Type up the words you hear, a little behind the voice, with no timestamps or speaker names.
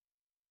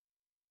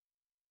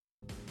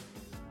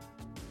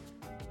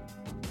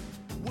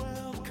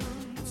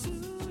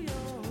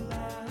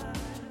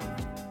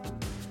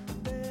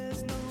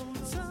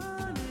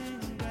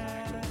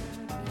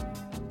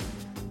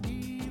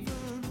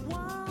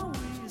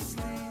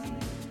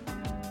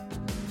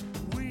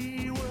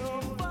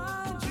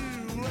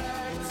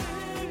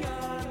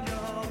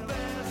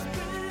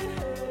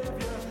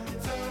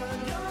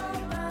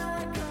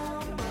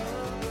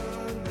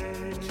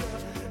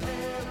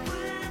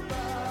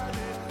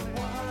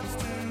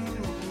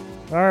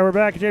All right, we're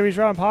back at JB's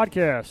Round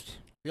Podcast.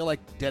 I feel like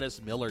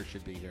Dennis Miller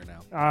should be here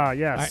now.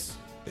 Yes.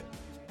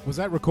 Was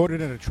that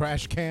recorded in a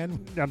trash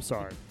can? I'm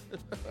sorry.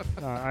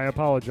 I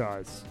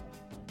apologize.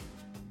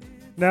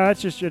 No,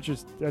 that's just.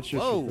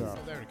 Whoa.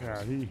 There it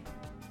goes.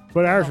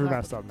 But ours are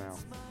messed up now.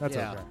 That's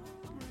Yeah. okay.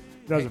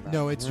 Doesn't matter.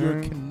 No, it's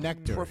your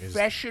connector.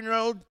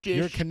 Professional dish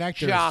Your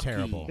connector jockey. is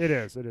terrible. It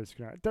is.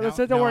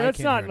 Don't now worry. I That's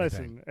can't not. hear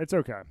anything. Listen, it's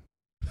okay.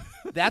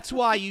 That's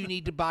why you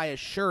need to buy a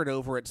shirt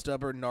over at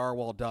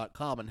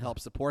stubbornnarwhal.com and help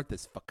support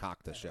this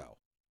fakakta show.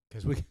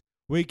 Because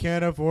we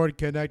can't afford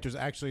connectors.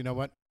 Actually, you know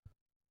what?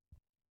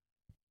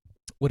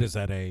 What is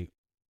that?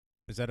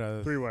 Is that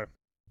a Three-way.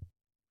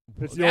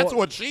 It's the That's old-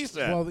 what she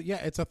said. Well, yeah,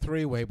 it's a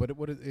three-way. But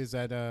what is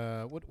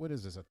that? What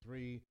is this? A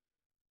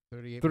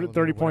 38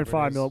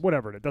 30.5 mil,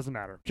 whatever it doesn't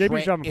matter.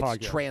 JB's Round it's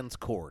Podcast.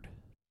 transcord.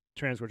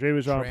 Transcord.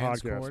 JB's Round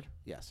Podcast. Transcord?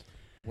 Yes.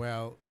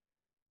 Well,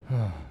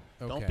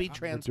 Don't okay. be doing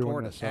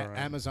transported. this, all right.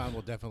 Amazon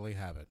will definitely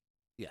have it.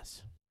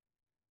 Yes.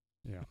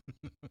 Yeah.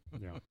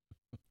 Yeah.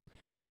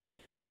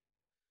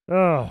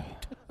 Oh,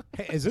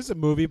 Hey, is this a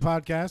movie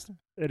podcast?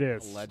 it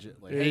is.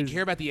 Allegedly. It Hey, did is- you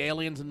hear about the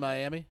aliens in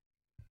Miami?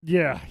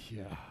 Yeah.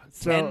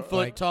 So 10-foot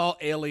like- tall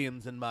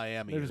aliens in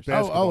Miami. There's or bas-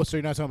 something. Basketball. So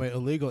you're not talking about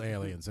illegal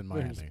aliens in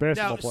Miami?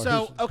 basketball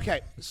Now,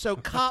 players. so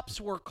cops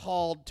were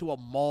called to a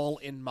mall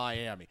in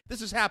Miami.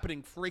 This is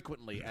happening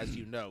frequently, as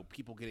you know,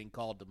 people getting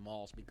called to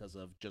malls because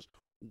of just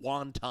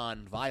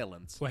wanton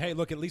violence. Well, hey,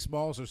 look, at least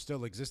malls are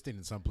still existing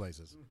in some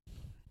places.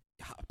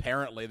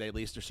 Apparently, they at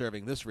least are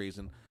serving this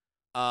reason.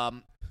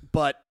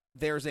 But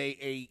there's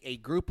a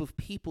group of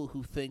people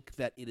who think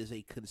that it is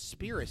a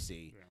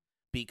conspiracy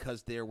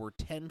because there were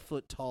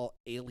 10-foot tall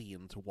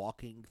aliens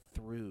walking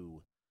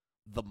through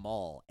the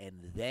mall,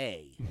 and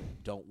they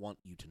don't want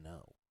you to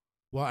know.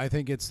 Well, I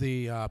think it's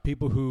the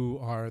people who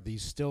are the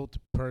stilt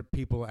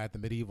people at the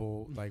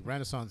medieval, like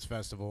Renaissance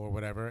Festival or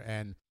whatever,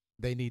 and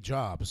they need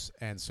jobs,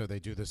 and so they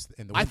do this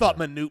in the winter. I thought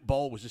Manute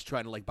Bowl was just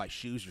trying to like buy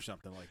shoes or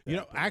something like that. You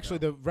know, but, actually,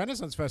 the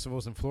Renaissance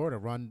festivals in Florida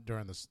run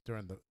during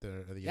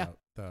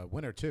the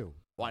winter too.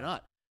 why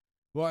not?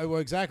 Well,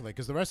 exactly,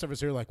 because the rest of us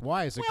here are like,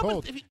 why is it Well, but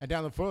cold? if you- And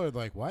down in Florida,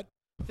 like, what?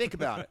 Think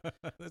about it.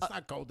 It's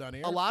not cold down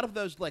here. A lot of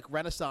those like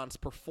Renaissance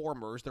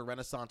performers, they're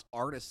Renaissance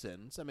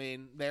artisans. I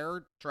mean,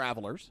 they're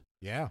travelers,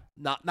 Yeah,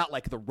 not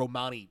like the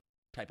Romani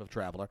type of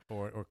traveler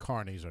or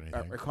carnies or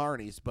anything. or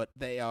carnies, but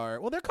they are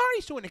they're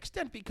carnies to an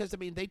extent because I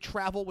mean they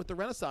travel with the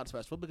Renaissance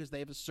Festival because they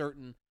have a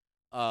certain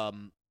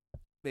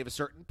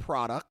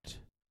product,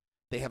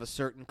 they have a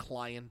certain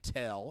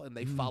clientele, and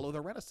they follow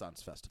the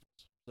Renaissance festivals.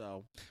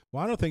 So,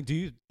 Well, I don't think.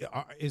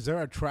 Is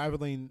there a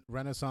traveling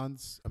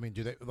Renaissance? I mean,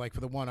 do they like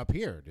for the one up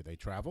here? Do they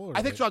travel? Or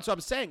I think that's what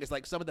I'm saying is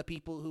like some of the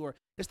people who are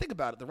just think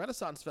about it. The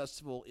Renaissance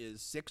Festival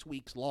is 6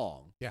 weeks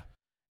long. Yeah.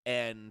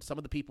 And some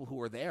of the people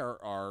who are there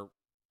are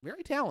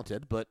very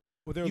talented, but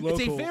Well, they're it's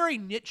local. a very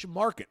niche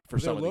market for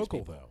they're some of these local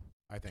people. though.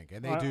 I think,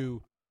 and they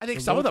do. I think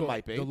the some of them local-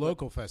 might be. the but-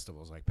 local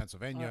festivals like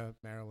Pennsylvania,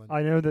 Maryland.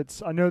 I know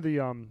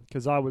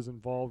because I was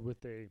involved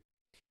with a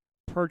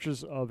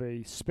purchase of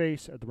a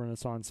space at the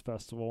Renaissance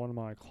Festival. One of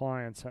my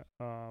clients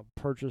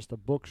purchased a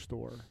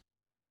bookstore.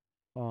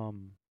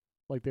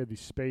 Like they had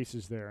these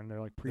spaces there, and they're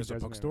like There's a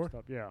pre-designated bookstore?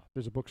 stuff. Yeah,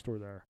 there's a bookstore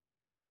there.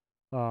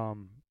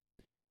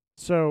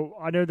 So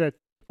I know that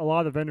a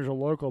lot of the vendors are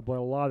local, but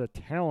a lot of the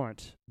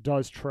talent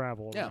does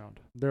travel Yeah. around.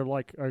 They're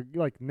like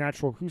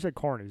natural. Who said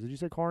carnies? Did you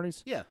say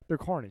carnies? Yeah. They're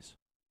carnies.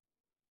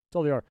 That's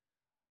all they are.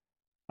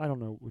 I don't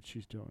know what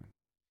she's doing.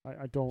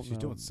 I don't know. She's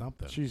doing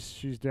something.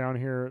 She's down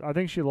here. I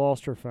think she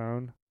lost her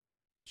phone.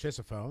 She has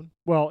a phone.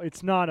 Well,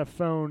 it's not a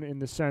phone in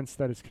the sense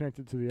that it's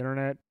connected to the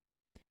internet.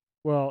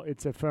 Well,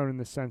 it's a phone in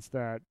the sense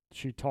that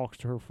she talks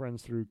to her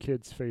friends through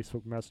kids'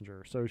 Facebook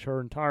Messenger. So her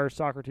entire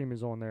soccer team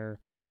is on there.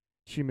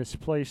 She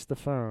misplaced the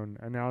phone,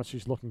 and now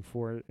she's looking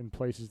for it in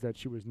places that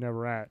she was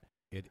never at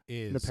It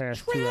in the is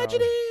past Tragedy!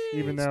 2 hours.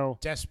 Even though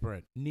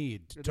desperate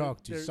need to They're-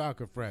 talk to they're-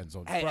 soccer friends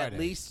on Hey,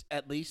 Friday.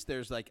 at least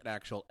there's like an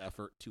actual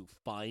effort to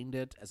find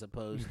it as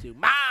opposed to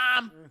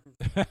Mom.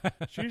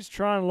 she's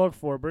trying to look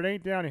for it, but it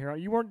ain't down here.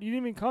 You didn't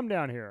even come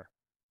down here.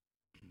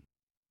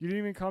 You didn't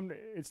even come.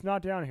 It's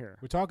not down here.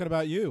 We're talking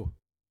about you.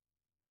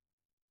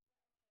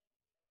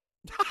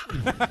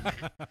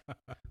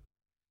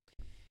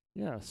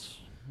 Yes.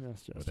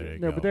 Yes. Well, there you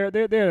no, go. but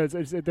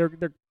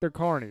they're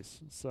carnies.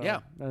 So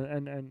Yeah.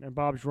 and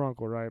Bob's your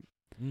uncle, right?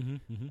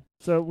 Mm-hmm.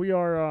 So we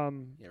are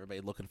Yeah,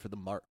 everybody looking for the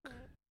mark.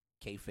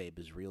 Kayfabe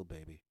is real,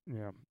 baby.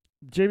 yeah.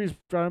 JB's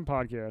Driving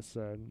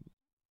Podcast.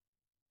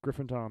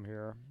 Griffin Tom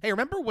here. Hey,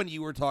 remember when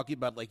you were talking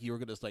about like you were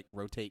gonna like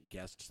rotate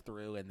guests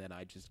through, and then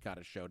I just kind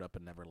of showed up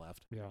and never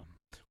left? Yeah.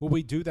 Well,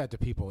 we do that to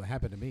people. It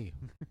happened to me.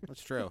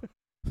 That's true.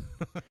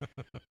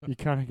 You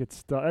kind of get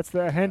stuck.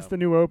 Hence the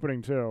new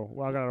opening too.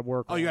 Well, I got to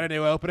work. Oh, on you got a it.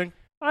 new opening?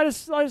 I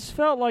just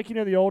felt like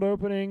the old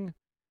opening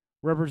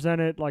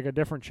represented like a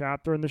different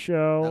chapter in the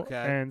show. Okay.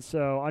 And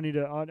so I'm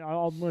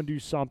going to do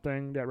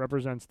something that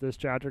represents this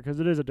chapter because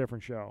it is a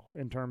different show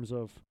in terms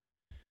of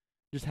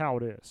just how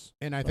it is.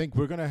 And I think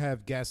we're going to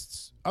have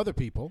guests, other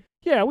people,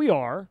 Yeah, we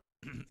are.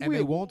 and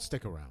they won't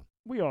stick around.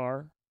 We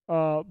are.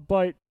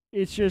 But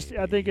It's just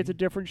I think it's a Maybe.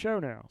 different show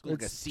now. It's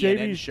like a It's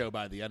CNN JV's show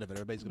by the end of it.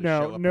 Everybody's going to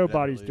show No, up.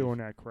 nobody's and then doing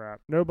that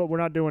crap. No, but we're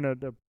not doing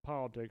the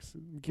politics.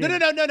 No.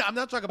 I'm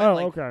not talking about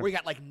okay. where you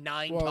got like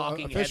 9 Well,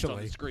 talking heads on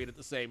officially. the screen at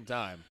the same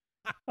time.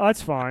 Oh,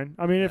 that's fine.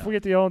 I mean, if we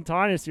get the old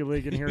Dynasty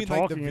League in You here mean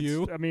like The talking,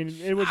 View? I mean,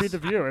 it would be The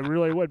View. It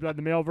really would. Like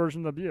the male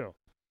version of The View.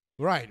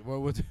 Right.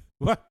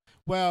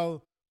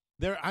 Well,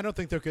 there. I don't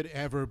think there could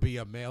ever be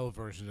a male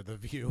version of The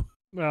View.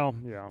 Well,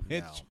 yeah.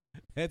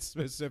 It's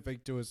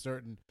specific to a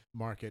certain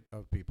market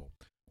of people.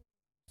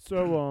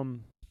 So,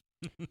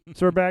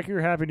 so we're back here.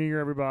 Happy New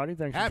Year, everybody.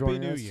 Thanks Happy for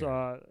joining New us.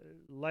 Year.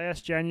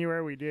 Last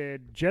January, we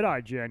did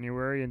Jedi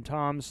January, and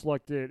Tom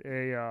selected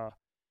a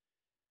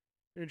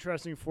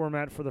interesting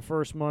format for the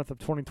first month of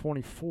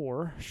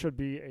 2024. Should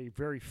be a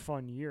very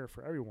fun year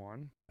for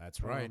everyone.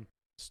 That's right.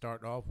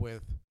 Start off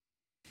with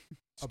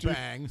a Steve-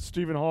 bang.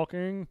 Stephen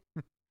Hawking,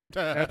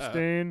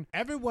 Epstein.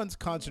 Everyone's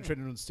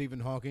concentrated on Stephen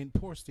Hawking.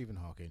 Poor Stephen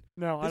Hawking.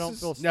 No, I This don't is-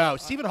 feel. No,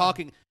 Stephen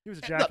Hawking. He was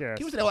a Look, jackass.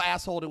 he was an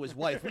asshole to his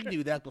wife. We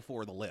knew that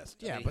before the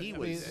list. Yeah, I mean, but he I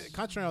was. mean,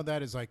 concentrating on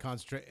that is like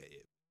concentrate.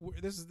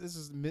 This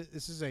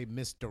is a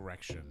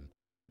misdirection.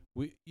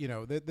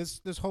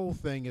 This whole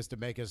thing is to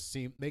make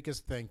us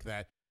think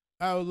that,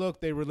 oh, look,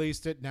 they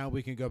released it, now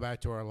we can go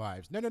back to our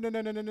lives. No.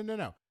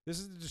 This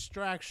is a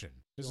distraction.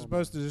 This is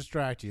supposed to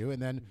distract you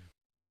and then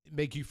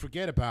make you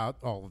forget about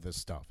all of this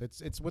stuff.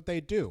 It's what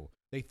they do.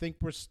 They think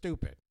we're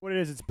stupid. What it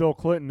is, it's Bill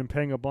Clinton and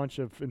paying a bunch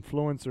of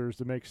influencers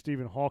to make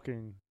Stephen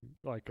Hawking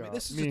like I mean,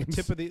 this is memes.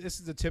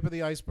 the tip of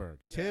the iceberg.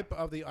 Tip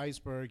of the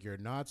iceberg. You're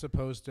not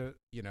supposed to,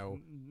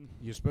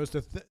 you're supposed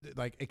to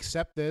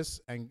accept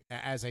this and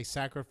as a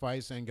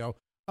sacrifice and go,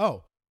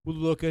 oh, well,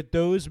 look at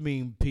those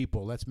meme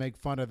people. Let's make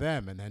fun of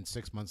them. And then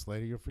 6 months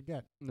later, you'll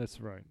forget. That's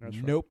right. That's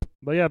right. Nope.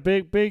 But yeah,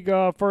 big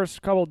first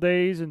couple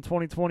days in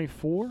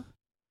 2024.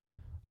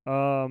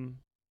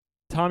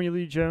 Tommy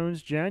Lee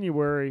Jones,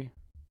 January,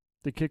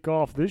 to kick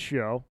off this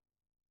show,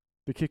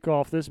 to kick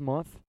off this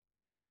month.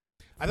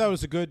 I thought it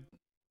was a good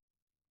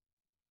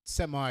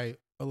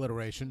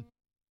semi-alliteration.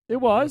 It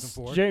was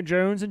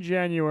Jones in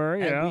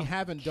January. And yeah, we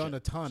haven't done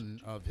a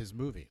ton of his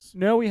movies.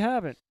 No, we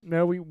haven't.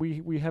 No,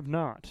 we have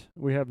not.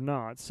 We have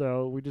not.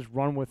 So we just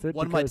run with it.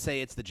 One might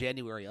say it's the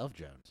January of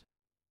Jones,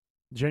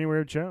 January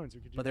of Jones.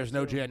 but there's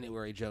no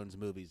January Jones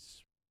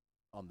movies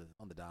on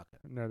the docket.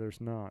 No, there's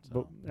not.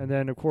 So- But and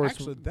then of course,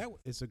 Actually, that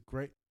is a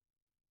great.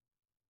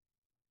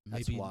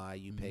 That's Maybe, why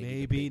you pay me the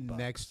maybe big bucks.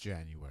 next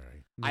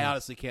January. I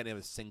honestly can't name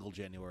a single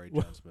January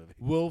Jones movie.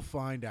 We'll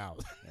find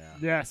out.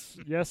 Yeah.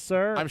 yes,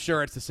 sir. I'm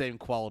sure it's the same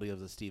quality as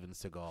the Steven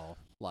Seagal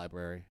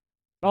library.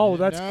 Oh,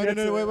 that's no,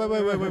 that's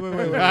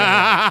wait.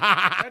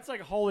 That's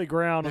like holy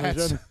ground.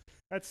 That's-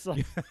 That's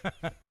like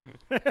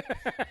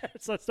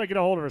let's take it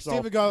a hold of ourselves.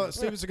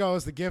 Steven Seagal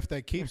is the gift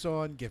that keeps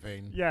on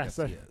giving. Yes,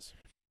 Yes, he is.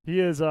 he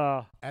is.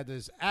 At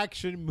this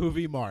action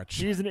movie march.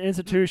 He's an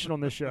institution on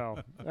this show.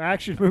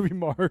 Action movie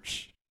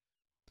march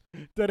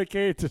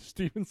dedicated to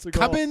Steven Seagal.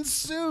 Coming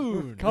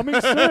soon. Coming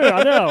soon.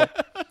 I know.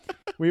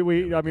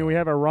 We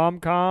have a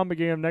rom-com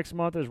beginning of next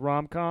month is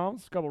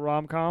rom-coms, a couple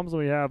rom-coms.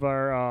 We have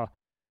our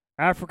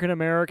African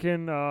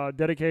American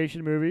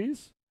dedication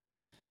movies,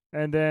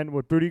 and then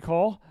with Booty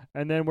Call,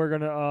 and then we're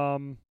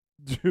gonna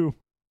do.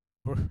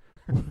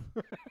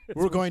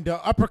 We're going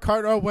to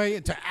uppercut our way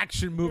into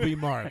action movie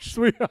march.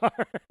 We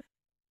are.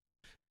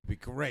 Be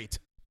great.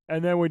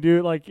 And then we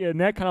do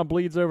and that kind of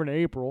bleeds over into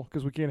April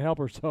because we can't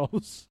help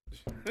ourselves.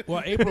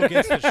 Well, April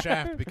gets the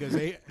shaft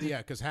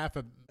because half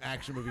of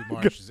action movie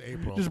march is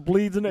April. Just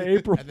bleeds into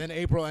April. And then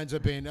April ends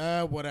up being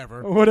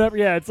whatever. Whatever.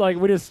 Yeah, it's like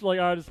we just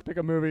I just pick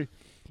a movie.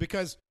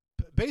 Because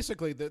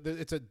basically,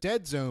 it's a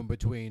dead zone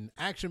between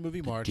action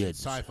movie march and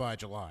sci-fi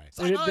July.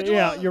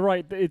 Yeah, you're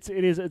right.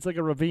 It's like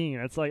a ravine.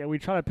 It's like we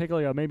try to pick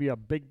maybe a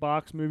big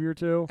box movie or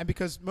two. And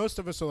because most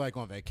of us are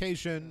on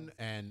vacation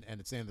and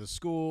it's the end of the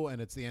school and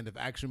it's the end of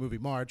action movie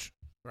march,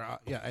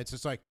 it's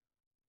just like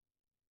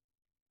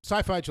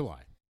sci-fi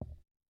July,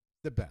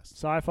 the best.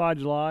 Sci-fi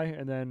July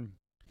and then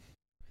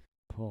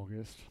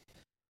August.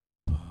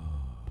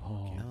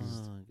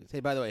 Hey,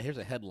 by the way, here's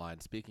a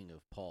headline. Speaking of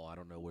Paul, I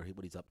don't know what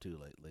he's up to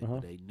lately,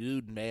 but a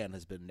nude man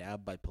has been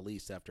nabbed by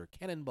police after a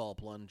cannonball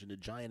plunge in a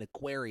giant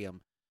aquarium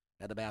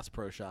at a Bass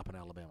Pro Shop in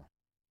Alabama.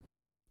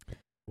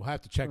 We'll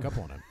have to check up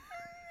on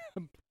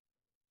him.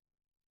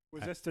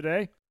 Was this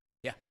today?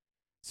 Yeah.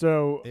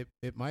 So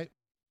It might.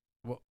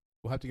 We'll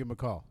have to give him a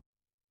call.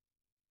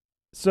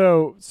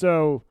 So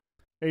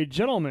a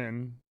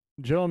gentleman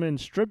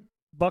stripped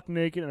buck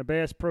naked in a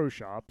Bass Pro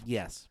Shop.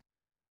 Yes.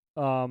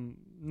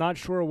 Not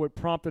sure what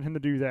prompted him to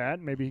do that.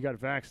 Maybe he got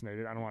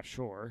vaccinated. I'm not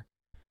sure.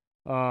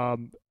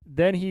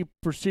 Then he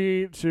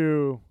proceeded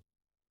to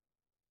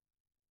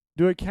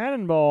do a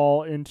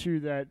cannonball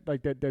into that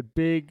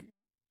big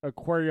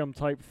aquarium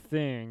type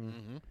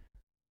thing,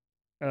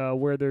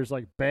 where there's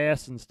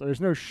bass and stuff.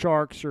 There's no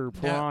sharks or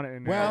piranha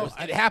in there. Well,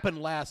 it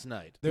happened last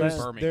night. There's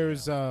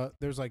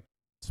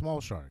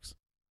small sharks.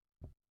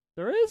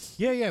 There is?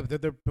 Yeah,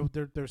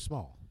 they're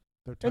small.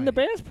 They're tiny. In the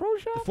Bass Pro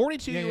Shop? The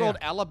 42-year-old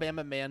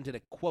Alabama man did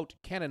a, quote,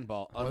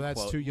 cannonball, unquote,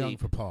 that's too young leap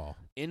for Paul.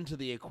 into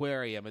the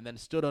aquarium and then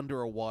stood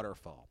under a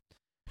waterfall.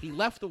 He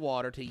left the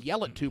water to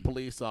yell at 2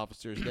 police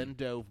officers, then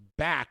dove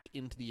back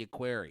into the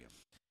aquarium.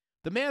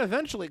 The man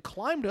eventually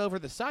climbed over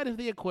the side of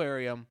the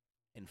aquarium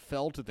and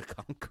fell to the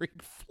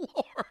concrete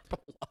floor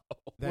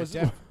below.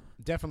 That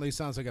definitely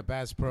sounds like a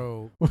Bass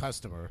Pro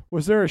customer.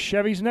 Was there a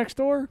Chevy's next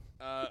door?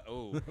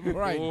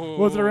 Right.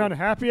 Was it around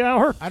happy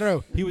hour? I don't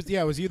know. He was.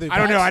 Yeah, it was either. I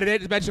don't know. I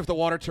didn't mention if the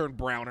water turned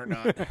brown or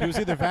not. He was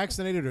either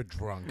vaccinated or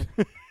drunk.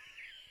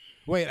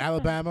 Wait,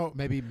 Alabama?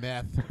 Maybe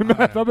meth.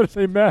 Meth. I'm going to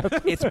say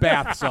meth. It's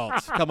bath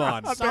salts. Come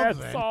on. Bath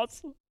Something.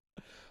 salts.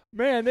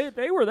 Man,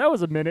 they were. That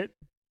was a minute.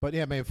 But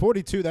yeah, man,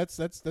 42. That's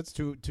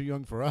too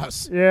young for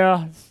us.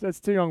 Yeah, that's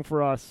too young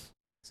for us.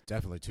 It's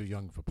definitely too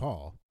young for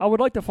Paul. I would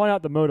like to find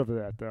out the motive of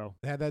that, though.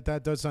 Yeah,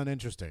 that does sound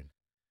interesting.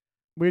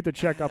 We have to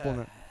check up on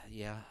it.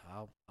 Yeah,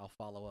 I'll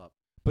follow up.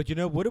 But you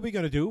know, what are we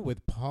gonna do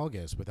with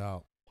Paugus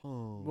without?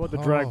 We'll have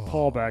to drag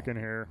Paul back in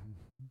here.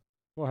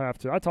 We'll have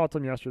to. I talked to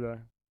him yesterday.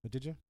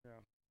 Did you? Yeah.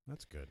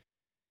 That's good.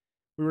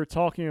 We were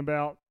talking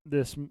about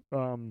this.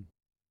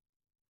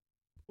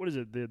 What is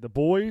it? The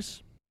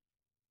Boys.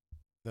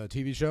 The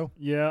TV show?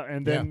 Yeah,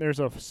 and then there's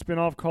a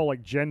spinoff called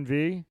like Gen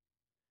V.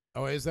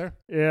 Oh, is there?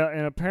 Yeah,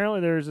 and apparently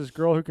there's this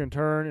girl who can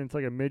turn into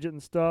like a midget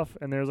and stuff,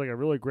 and there's like a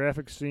really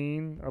graphic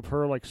scene of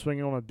her like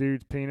swinging on a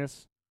dude's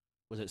penis.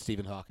 Was it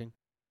Stephen Hawking?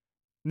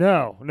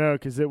 No,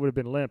 because it would have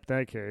been limp in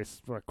that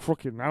case. Like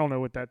crooked. I don't know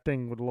what that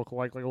thing would look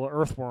like a little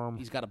earthworm.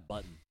 He's got a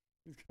button.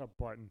 He's got a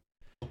button.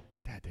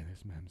 God damn,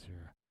 this mem's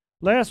here.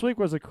 Last week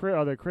was the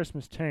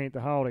Christmas taint,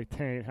 the holiday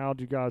taint. How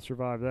did you guys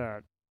survive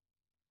that?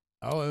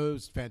 Oh, it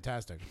was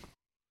fantastic.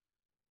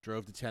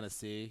 Drove to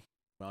Tennessee.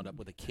 Wound up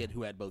with a kid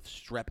who had both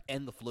strep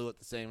and the flu at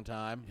the same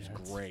time. It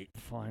was great.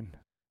 Fun.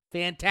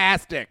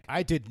 Fantastic.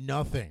 I did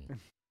nothing.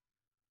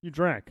 You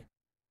drank.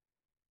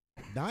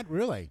 Not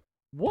really.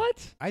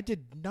 What? I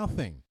did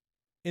nothing.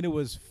 And it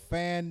was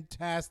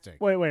fantastic.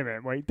 Wait a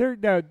minute.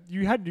 Now,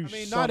 you had to do I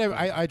mean, something.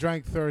 I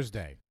drank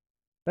Thursday.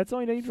 That's the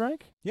only day you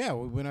drank? Yeah,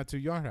 we went out to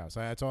Yard House.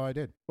 That's all I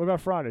did. What about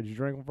Friday? Did you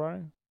drink on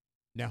Friday?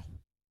 No.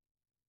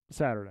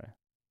 Saturday.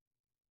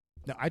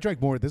 No, I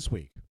drank more this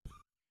week.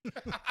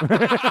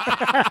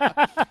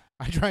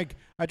 I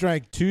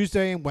drank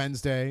Tuesday and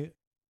Wednesday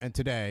and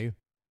today,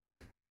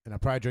 and I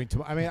probably drink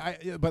tomorrow. I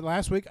mean, but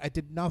last week I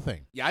did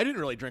nothing. Yeah, I didn't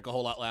really drink a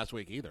whole lot last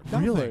week either.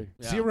 Nothing. Really?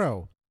 Yeah.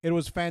 Zero. It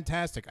was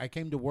fantastic. I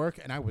came to work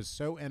and I was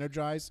so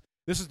energized.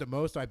 This is the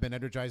most I've been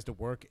energized to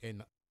work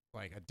in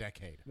like a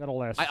decade. That'll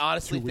last. I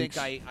honestly 2 think weeks.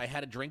 I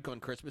had a drink on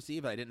Christmas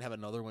Eve, and I didn't have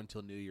another one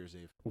until New Year's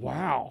Eve.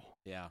 Wow.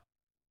 Yeah.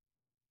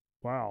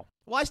 Wow.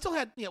 Well, I still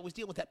had, was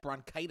dealing with that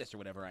bronchitis or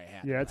whatever I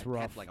had. Yeah, it's I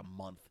rough. had for like a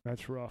month.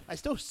 That's rough. I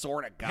still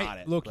sort of got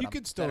Hey, it. look, but you I'm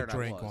could still better than I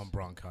drink was. on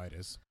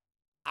bronchitis.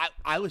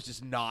 I was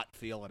just not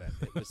feeling it.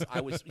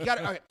 You got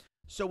okay.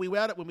 So when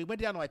we went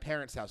down to my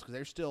parents' house, because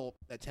they're still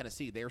at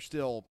Tennessee, they're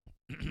still,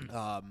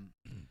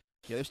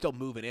 they're still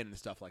moving in and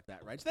stuff like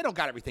that, right? So they don't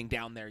got everything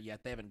down there yet.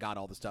 They haven't got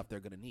all the stuff they're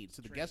going to need.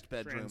 So the guest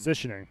bedroom,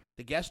 Transitioning.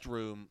 the guest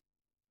room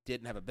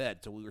didn't have a bed,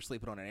 so we were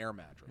sleeping on an air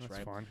mattress, That's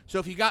right? fine. So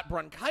if you got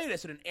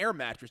bronchitis in an air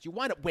mattress, you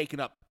wind up waking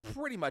up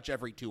pretty much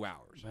every 2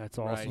 hours. That's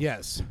awesome. Right?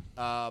 Yes.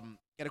 And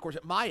of course,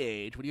 at my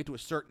age, when you get to a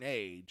certain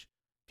age,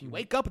 if you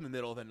wake up in the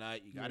middle of the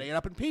night, you got to get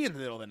up and pee in the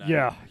middle of the night.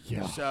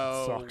 Yeah.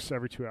 So sucks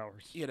every 2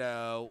 hours.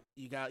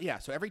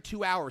 So every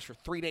 2 hours for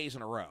 3 days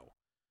in a row.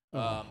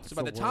 So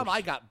by the time worst.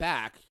 I got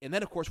back, and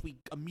then of course we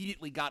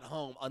immediately got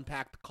home,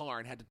 unpacked the car,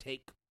 and had to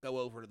go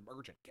over to the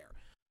urgent care.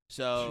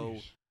 So,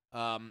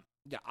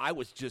 I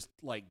was just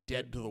like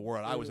dead to the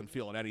world. I wasn't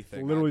feeling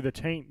anything. Literally the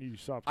taint you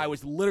suffered. I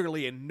was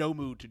literally in no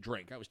mood to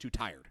drink. I was too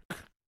tired.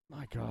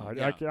 My God,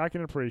 Yeah. I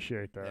can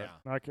appreciate that.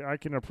 Yeah. I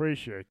can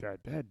appreciate that.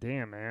 God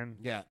damn, man.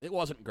 Yeah, it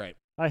wasn't great.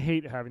 I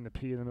hate having to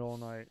pee in the middle of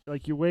the night.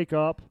 Like you wake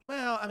up,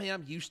 Well, I mean,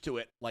 I'm used to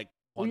it. Like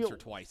once or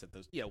twice at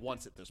this. Yeah,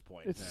 once at this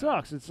point. it Yeah.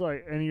 sucks. It's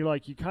like, and you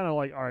kind of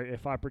like, all right,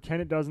 if I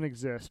pretend it doesn't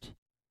exist,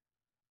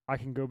 I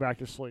can go back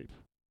to sleep.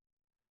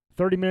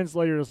 30 minutes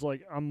later, it's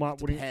like I'm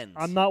not winning. Depends.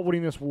 I'm not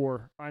winning this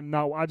war. I've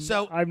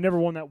never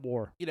won that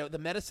war. The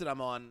medicine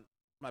I'm on,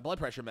 my blood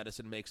pressure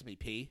medicine makes me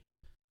pee.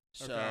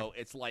 So Okay.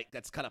 it's like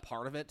that's kind of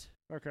part of it.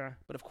 Okay.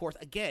 But of course,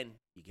 again,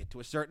 you get to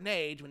a certain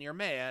age when you're a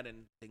man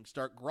and things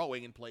start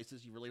growing in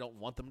places you really don't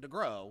want them to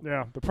grow.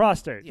 Yeah, the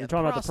prostate. Yeah, You're the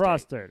talking about the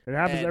prostate. It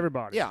happens And- to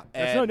everybody. yeah,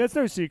 That's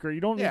no secret.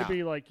 You don't need Yeah. to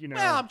be like,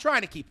 Well, I'm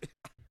trying to keep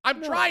No.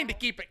 trying to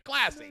keep it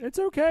classy. It's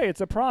okay.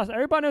 It's a prostate.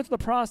 Everybody knows what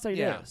the prostate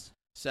Yeah. is.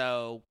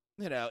 So,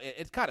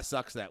 it kind of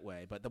sucks that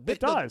way. But It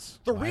does.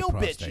 The My real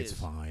bitch prostate's is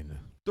fine.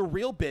 the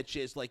real bitch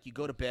is like you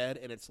go to bed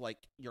and it's like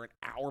you're an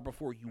hour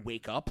before you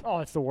wake up, Oh,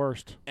 it's the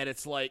worst. and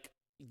it's like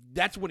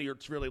that's when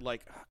it's really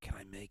like, oh, can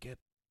I make it?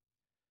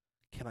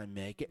 Can I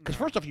make it? Because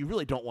first off, you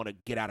really don't want to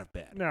get out of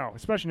bed. No,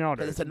 especially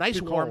nowadays. Because it's a nice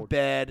too warm cold.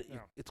 bed. Yeah.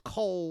 It's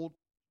cold.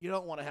 You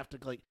don't want to have to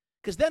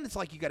because then it's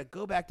like you got to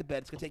go back to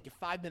bed. It's gonna take you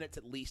 5 minutes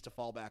at least to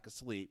fall back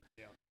asleep.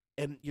 Yeah.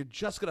 And you're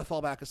just gonna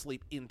fall back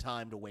asleep in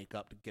time to wake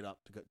up to get up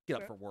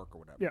for work or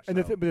whatever. Yeah, and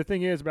So- but the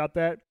thing is about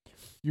that,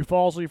 you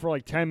fall asleep for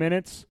like 10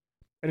 minutes,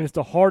 and it's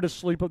the hardest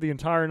sleep of the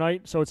entire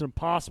night, so it's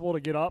impossible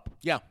to get up.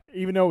 Yeah.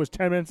 Even though it was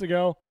 10 minutes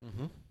ago,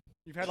 Mhm.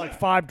 You've had like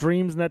 5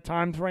 dreams in that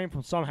time frame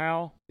from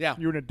somehow. Yeah.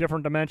 You're in a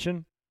different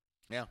dimension.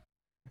 Yeah.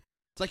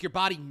 It's like your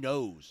body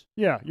knows.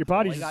 Yeah, your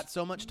body's We got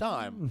so much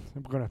time.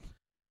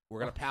 We're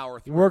gonna power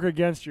through. Work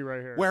against you right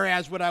here.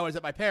 Whereas when I was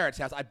at my parents'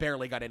 house, I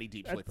barely got any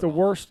deep sleep. That's the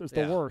worst. It's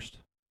Yeah. the worst.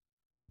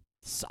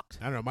 Sucked.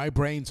 I don't know. My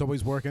brain's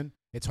always working.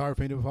 It's hard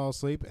for me to fall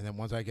asleep, and then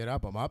once I get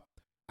up, I'm up.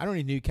 I don't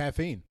even need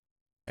caffeine.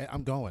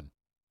 I'm going.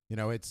 You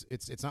know, it's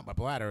not my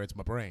bladder, it's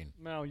my brain.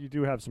 No, you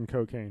do have some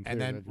cocaine. And too,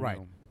 then that, you right,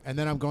 know. and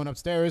then I'm going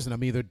upstairs, and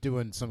I'm either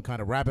doing some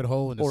kind of rabbit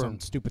hole into Or some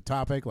stupid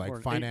topic or like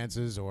an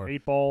finances or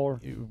 8-ball. Or,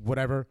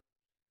 whatever,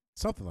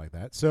 something like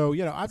that. So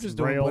I'm just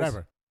doing rails.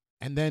 whatever.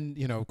 And then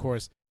of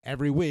course,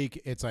 every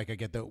week it's like I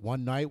get the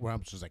one night where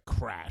I'm just like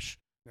crash,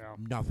 yeah.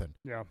 nothing.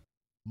 Yeah.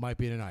 Might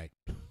be tonight.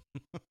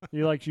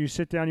 You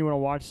sit down, you want to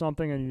watch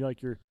something, and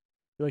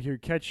you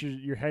catch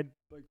your head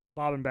like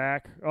bobbing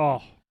back.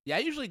 Oh. Yeah, I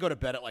usually go to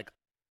bed at like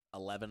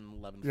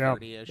 11:30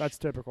 Yeah, ish. that's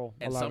typical.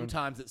 And 11.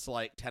 sometimes it's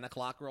like 10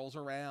 o'clock rolls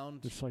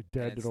around. Just like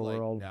and dead to it's the like,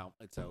 world. No,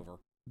 it's over.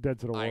 Dead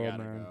to the I world,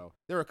 gotta man. go.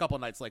 There were a couple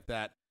nights like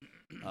that,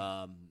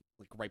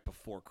 like right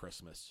before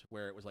Christmas,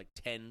 where it was like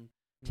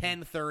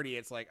 10:30.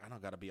 It's like I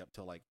don't gotta be up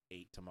till like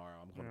 8 tomorrow.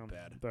 I'm going to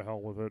bed. The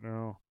hell with it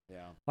now.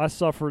 Yeah. I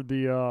suffered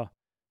the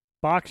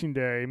Boxing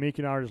Day. Meek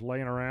and I were just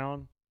laying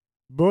around.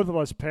 Both of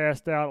us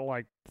passed out at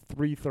like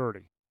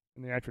 3:30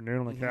 in the afternoon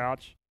on the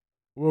couch.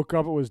 Woke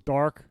up, it was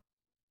dark.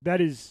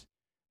 That is,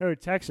 no,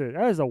 Texas,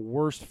 that is the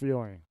worst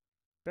feeling.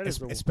 That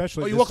is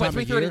Especially you this woke up time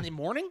at of 3:30 year. in the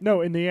morning?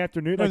 No, in the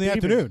afternoon. No, in the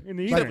afternoon. In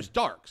the You evening. said it was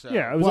dark. So.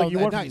 Yeah, it was Well, like you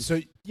at went night.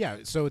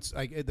 from, So it's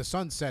like the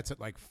sun sets at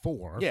like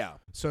 4. Yeah.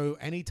 So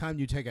anytime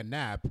you take a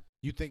nap,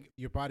 you think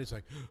your body's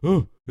like,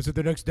 oh, is it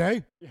the next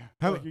day? yeah,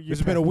 How, like you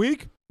has it been a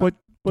week? But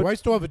Do I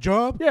still have a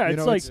job? Yeah,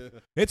 it's like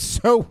it's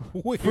so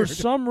weird. for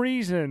some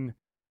reason,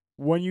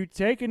 when you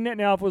take a nap,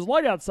 now if it was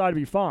light outside, it'd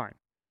be fine.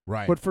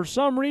 Right. But for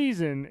some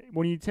reason,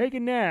 when you take a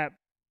nap,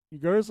 you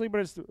go to sleep, but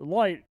it's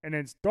light and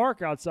it's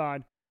dark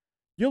outside,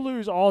 you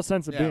lose all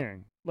sense of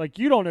being. Like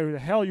you don't know who the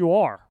hell you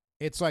are.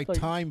 it's like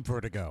time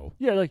vertigo.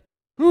 Yeah, like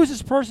who is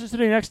this person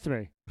sitting next to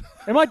me?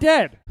 Am I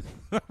dead?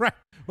 Right.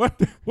 What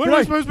am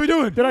I supposed to be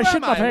doing? Did I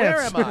shit my Where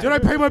pants? am I? Did I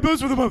pay my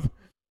bills for the month?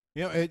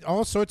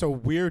 All sorts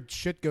of weird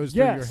shit goes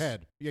through your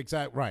head.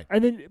 Exactly right.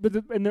 And then,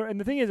 and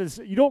the thing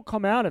is you don't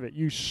come out of it.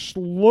 You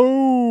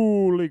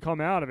slowly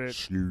come out of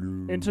it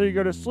until you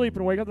go to sleep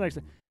and wake up the next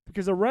day.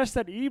 Because the rest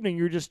of that evening,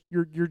 you're just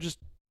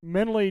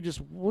mentally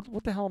just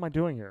what the hell am I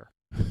doing here?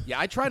 Yeah,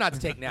 I try not to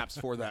take naps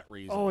for that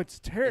reason. Oh, it's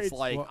terrible. It's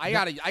like well, I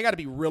gotta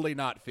be really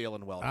not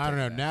feeling well. to I don't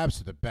know. take a nap.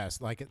 Naps are the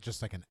best. Like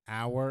just like an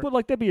hour. But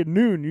like that'd be at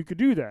noon. You could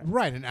do that.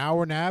 Right, an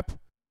hour nap,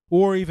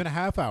 or even a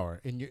half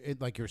hour.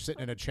 Like you're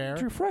sitting in a chair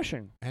It's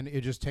refreshing. and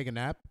you just take a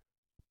nap.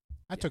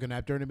 I took a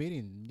nap during a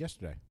meeting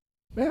yesterday.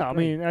 Yeah, I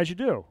mean, as you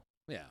do.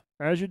 Yeah.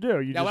 As you do.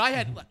 You Now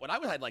just, when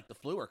I had like the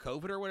flu or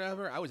COVID or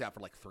whatever, I was out for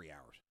like 3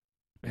 hours.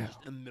 Yeah.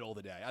 Just in the middle of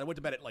the day. I went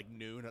to bed at like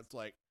noon. It's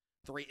like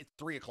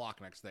 3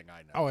 o'clock next thing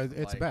I know. Oh, it's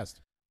like, the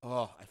best.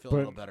 Oh, I feel a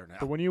little better now.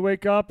 But when you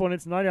wake up when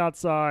it's night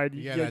outside,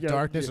 Yeah, that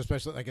darkness,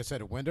 especially like I said,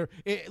 in winter.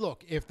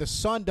 Look, if the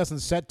sun doesn't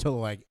set till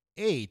like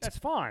 8, that's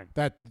fine.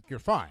 that you're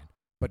fine.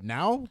 But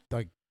now,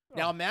 like,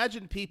 Now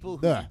imagine people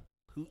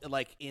who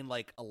like in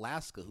like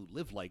Alaska who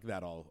live like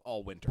that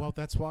all winter. well,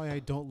 that's why I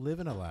don't live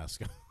in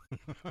Alaska.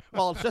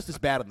 Well, it's just as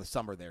bad in the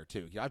summer there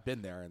too. I've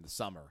been there in the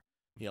summer.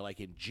 Like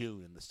in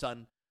June, and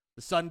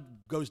the sun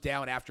goes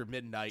down after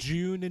midnight.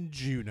 June and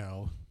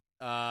Juneau.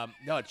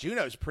 No,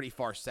 Juneau's pretty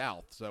far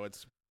south, so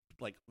it's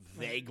like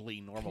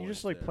vaguely normal. Can you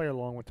just like play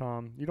along with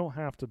Tom? You don't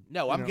have to.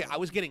 No, I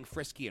was getting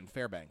frisky in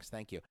Fairbanks.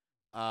 Thank you.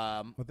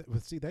 Well,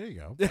 see, there you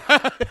go.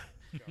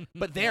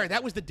 But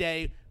that was the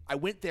day I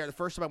went there. The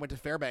first time I went to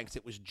Fairbanks,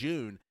 it was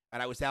June,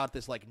 and I was out at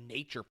this like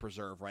nature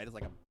preserve. Right, it's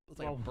like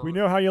a bird. We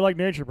know how you like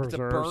nature It's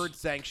preserves. a bird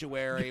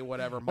sanctuary,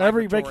 whatever.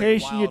 Every migratory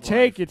vacation you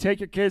wildlife. take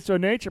your kids to a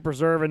nature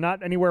preserve and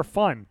not anywhere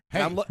fun.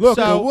 Hey, I'm look, so-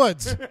 the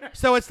woods.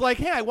 So it's like,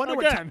 hey, I wonder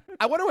Again.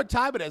 what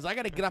time it is. I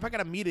got to get up. I got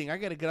a meeting. I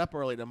got to get up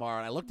early tomorrow.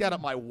 And I looked down at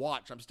my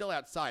watch. I'm still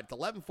outside. It's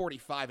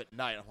 11:45 at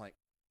night. I'm like,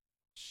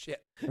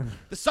 shit.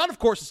 The sun, of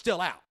course, is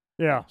still out.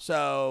 Yeah.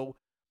 So,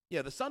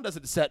 yeah, the sun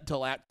doesn't set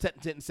until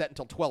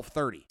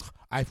 12:30.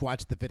 I've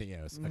watched the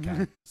videos.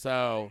 Okay.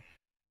 So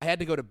I had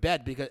to go to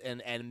bed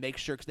and make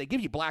sure because they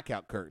give you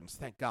blackout curtains.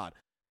 Thank God.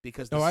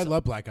 Because I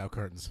love blackout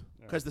curtains.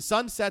 because the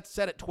sun set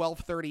at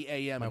 12:30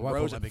 a.m. My and wife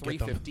rose won't at let me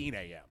get them. 3:15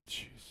 a.m.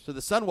 So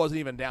the sun wasn't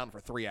even down for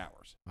 3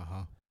 hours.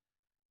 Uh-huh.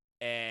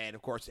 And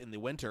of course, in the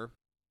winter,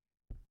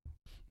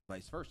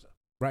 vice versa.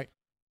 Right.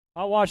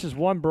 I watched this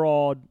one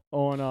broad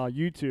on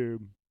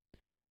YouTube.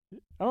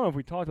 I don't know if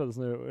we talked about this.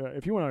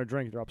 If you want a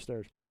drink, they're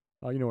upstairs.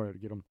 You know where to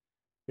get them.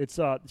 It's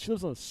she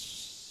lives on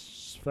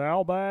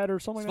Svalbard or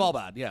something. like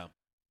that. Svalbard, yeah.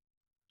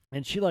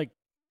 And she like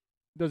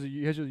does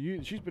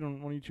she's been on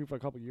YouTube for a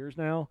couple of years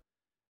now,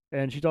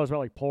 and she talks about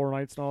like polar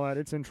nights and all that.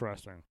 It's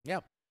interesting. Yeah.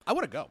 I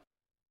want to go.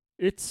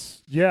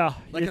 It's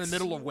Like in the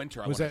middle of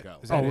winter, I want to go.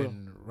 Is that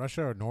in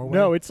Russia or Norway?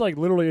 No, it's like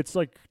literally it's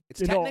like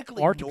It's in the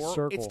technically Arctic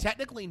Circle. It's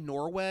technically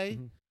Norway,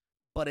 Mhm.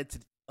 but it's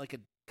like a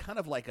kind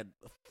of like a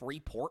free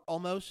port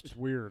almost. It's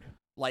weird.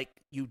 like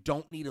you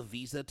don't need a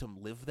visa to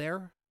live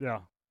there.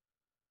 Yeah.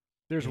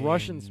 There's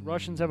Russians.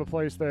 Russians have a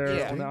place there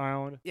Yeah. on the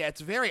island. Yeah,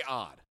 it's very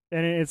odd.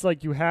 And it's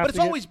like you have But it's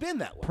to always been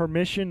that way. get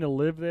permission to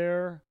live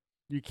there.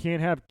 You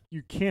can't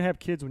have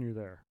kids when you're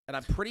there. And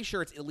I'm pretty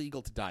sure it's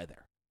illegal to die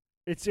there.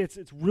 It's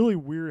really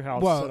weird how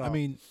it's set Well, up. I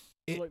mean,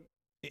 Like,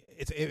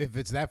 it's if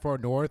it's that far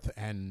north,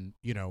 and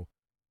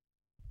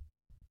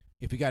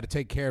if you got to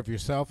take care of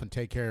yourself and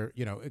take care,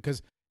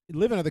 because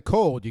living in the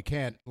cold, you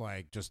can't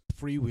like just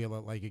freewheel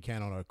it like you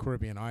can on a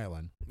Caribbean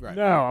island. Right.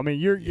 no, I mean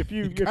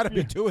you got to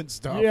be doing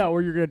stuff. Yeah,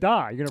 or you're gonna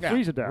die. You're gonna Yeah.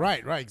 freeze to death.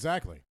 Right,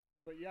 exactly.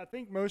 But yeah, I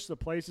think most of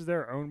the places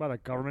there are owned by the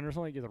government or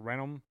something. You get to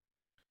rent them.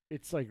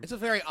 It's like It's a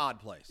very odd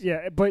place.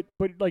 yeah, but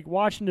like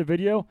watching the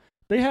video,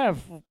 they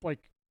have like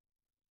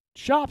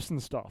shops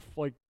and stuff.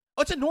 Like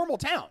Oh, it's a normal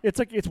town.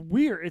 it's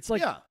weird. It's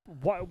like Yeah.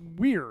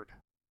 weird.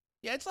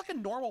 Yeah, it's like a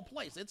normal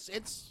place.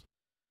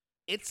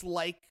 It's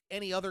like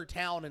any other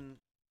town in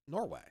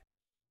Norway.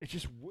 It's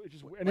just and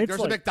Like, it's there's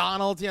like, a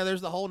McDonald's. Yeah,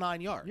 there's the whole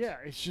 9 yards. yeah,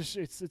 it's just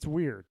it's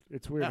weird.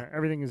 It's weird. Yeah.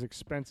 Everything is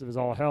expensive as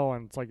all hell,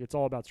 and it's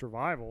all about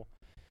survival.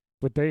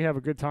 But they have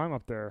a good time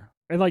up there,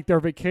 and like their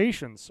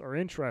vacations are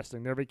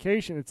interesting. Their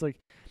vacation, it's like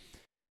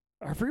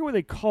I forget what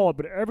they call it,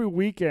 but every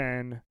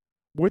weekend,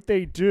 what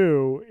they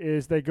do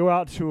is they go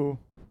out to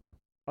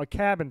a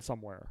cabin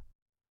somewhere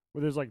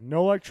where there's like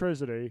no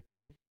electricity,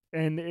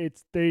 and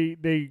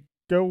they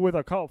go with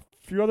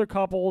few other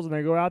couples, and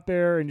they go out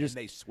there and just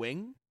And they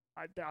swing.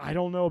 I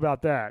don't know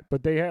about that,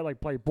 but they had like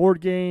play board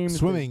games, they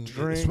Swinging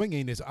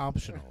drink. is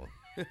optional.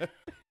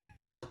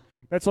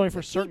 That's only for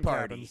It's a tea certain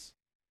party. cabins.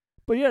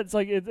 But yeah, it's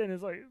like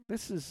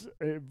this is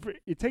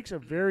it takes a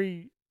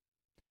very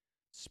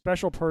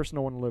special person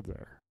to want to live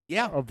there.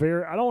 Yeah.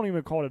 I don't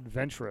even call it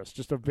adventurous,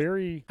 just a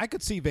very I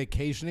could see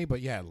vacationing,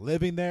 but yeah,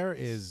 living there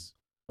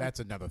that's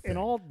another thing. and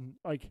all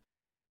like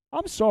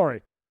I'm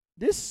sorry,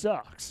 this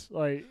sucks.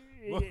 Like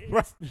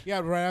Right. Yeah,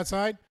 right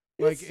outside.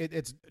 Like it's-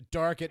 it's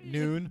dark at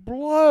noon, it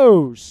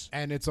blows.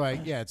 and it's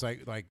like it's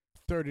like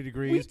 30 We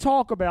degrees.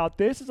 talk about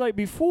this. It's like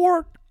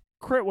before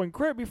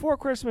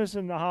Christmas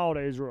and the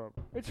holidays are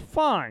over. It's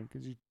fine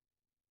because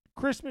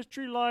Christmas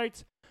tree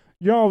lights.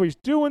 You're always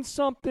doing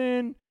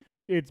something.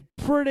 It's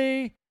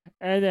pretty,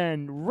 and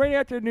then right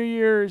after New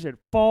Year's, it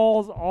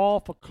falls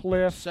off a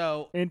cliff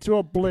So into It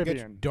oblivion.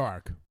 gets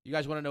dark. you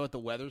guys want to know what the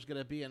weather's going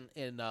to be in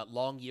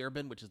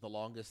Longyearbyen, which is the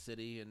longest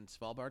city in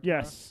Svalbard?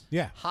 Yes.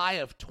 Yeah. High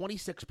of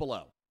 26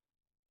 below.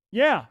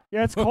 Yeah.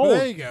 It's Oh, cold.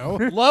 there you go.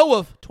 Low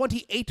of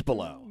 28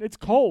 below. It's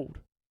cold.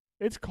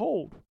 It's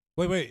cold.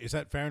 Wait, is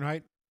that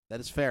Fahrenheit? That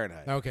is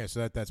Fahrenheit. Okay,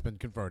 so that's been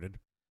converted.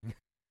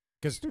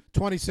 Because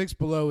 26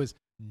 below is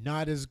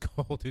not as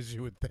cold as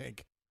you would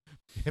think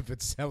if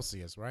it's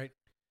Celsius, right?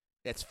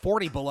 It's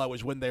 40 below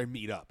is when they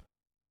meet up.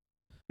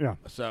 Yeah.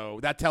 So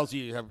that tells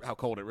you how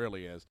cold it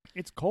really is.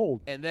 It's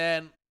cold. And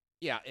then,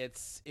 yeah,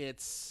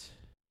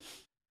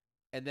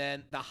 and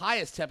then the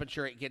highest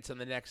temperature it gets in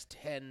the next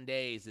 10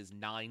 days is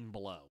 9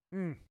 below.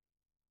 A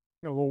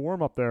little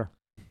warm up there.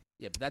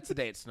 Yeah, but that's the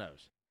day it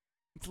snows.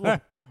 It's a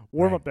little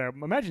warm Right. up there.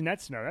 Imagine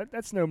that snow.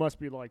 That snow must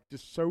be like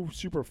just so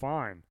super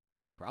fine.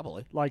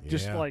 Probably. Like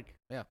just Yeah. like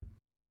Yeah.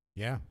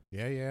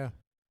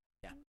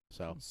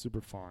 So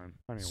super fine.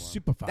 Anyway.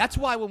 Super fine. that's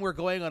why when we're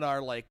going on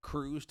our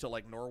cruise to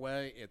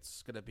Norway,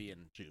 it's gonna be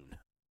in June.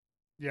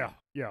 Yeah.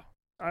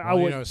 I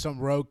Well, would. some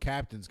rogue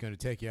captain's going to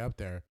take you up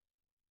there.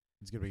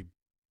 It's going to be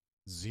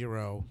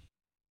 0.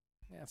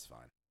 Yeah, that's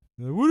fine.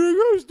 What are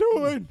you guys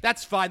doing?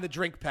 That's fine. The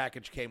drink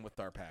package came with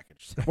our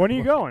package. When are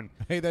you going?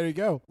 Hey, there you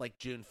go. Like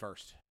June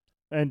 1st,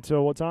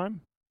 Until what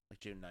time? like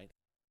June 9th.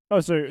 Oh,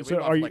 so Yeah, we so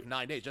went off are for you? like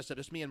 9 days?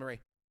 Just me and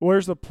Marie.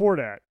 Where's the port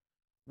at?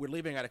 We're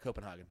leaving out of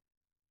Copenhagen.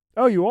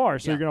 Oh, you are.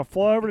 So Yeah. you're gonna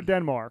fly over to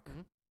Denmark.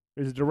 Mhm.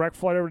 Is it a direct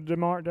flight over to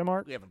Denmark?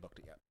 We haven't booked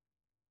it yet.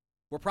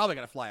 We're probably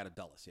gonna fly out of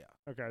Dulles. Yeah.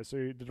 Okay, so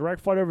the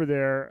direct flight over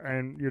there,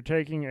 and you're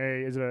taking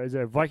is it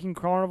a Viking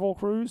Carnival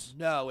cruise?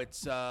 No,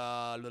 it's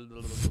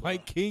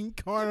Viking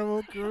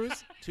Carnival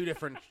Cruise? two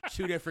different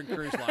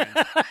cruise lines,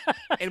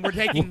 and we're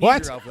taking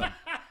What? neither of them.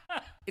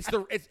 It's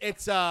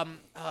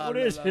What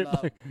is it?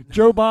 Like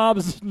Joe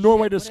Bob's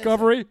Norway Shit, what is it?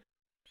 Discovery?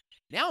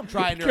 Now I'm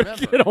trying to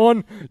remember. Get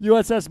on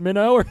USS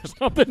Minnow or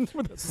something.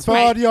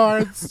 Sword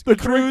yards. The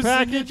cruise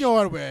drink in package.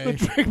 Norway. The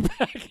drink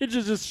package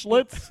is just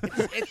slits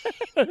It's-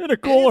 in a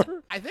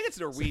cooler. I think it's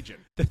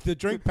Norwegian. The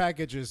drink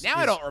package is Now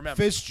I is don't remember.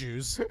 fish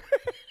juice.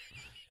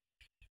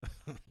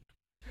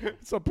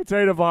 Some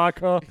potato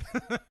vodka.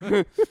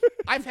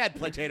 I've had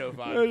potato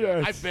vodka.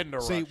 Yes. I've been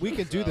to See, Russia. we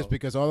can do this so-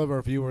 because all of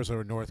our viewers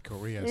are in North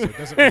Korea, so it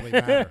doesn't really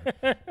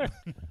matter.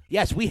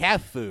 Yes, we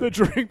have food. The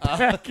drink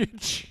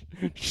package,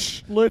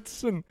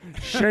 Schlitz and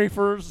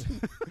Schaefer's.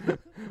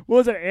 What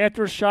was it?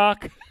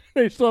 Aftershock.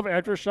 They still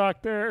have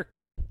Aftershock there.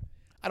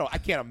 I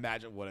can't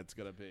imagine what it's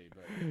gonna be.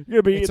 But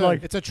You'll be It's,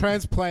 like it's a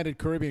transplanted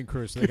Caribbean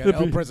cruise. So they got Gonna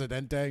El be-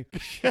 Presidente.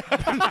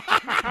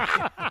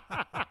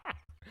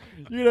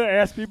 you're gonna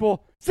ask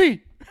people.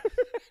 See,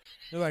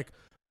 They're like,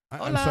 I'm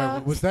Hola.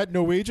 sorry, was that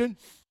Norwegian?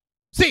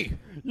 See,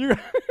 you.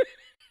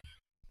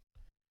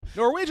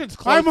 Norwegian's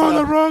close I'm on the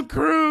enough. wrong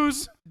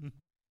cruise.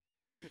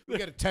 We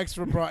get a text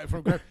from Greg.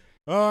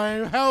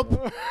 Oh,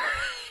 help!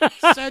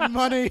 Send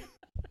money.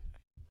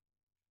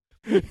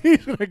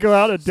 He's gonna go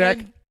out a deck.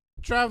 Send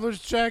traveler's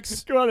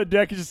checks. Go out a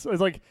deck. It's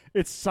like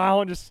it's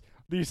silent. Just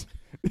these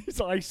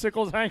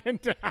icicles hanging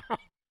down.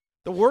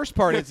 The worst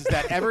part is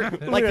that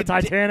Like the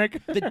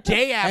Titanic. the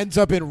day after. Ends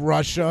up in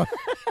Russia.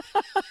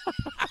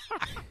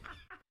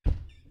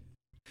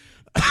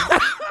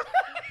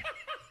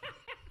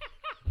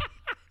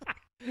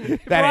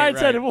 Brian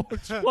said it right. will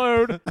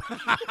explode.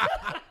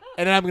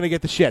 And then I'm gonna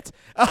get the shits.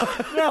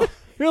 No,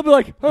 he'll be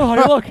like, "Oh,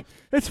 honey, look,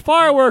 it's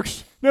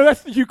fireworks." No,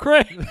 that's the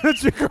Ukraine.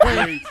 That's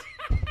Ukraine.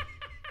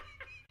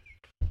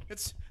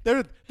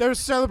 They're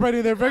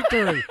celebrating their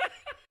victory.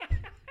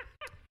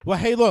 Well,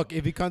 hey, look,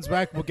 if he comes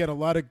back, we'll get a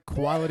lot of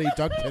quality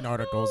duck pin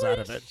articles out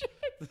of it.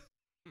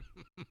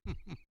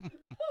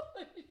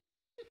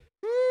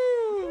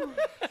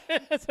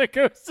 It's a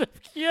ghost of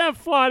Kiev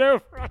flying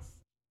over us.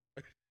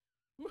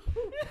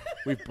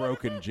 We've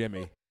broken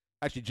Jimmy.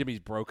 Actually, Jimmy's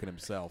broken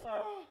himself.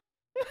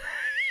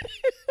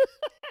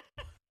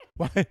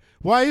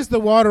 Why is the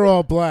water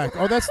all black?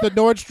 Oh, that's the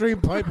Nord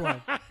Stream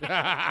pipeline.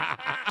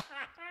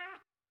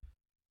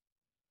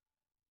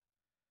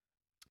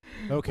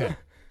 Okay.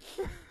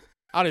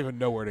 I don't even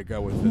know where to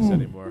go with this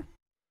anymore.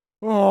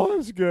 Oh, that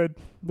was good.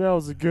 That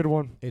was a good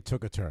one. It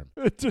took a turn.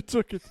 It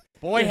took it.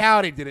 Boy,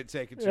 howdy, did it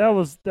take a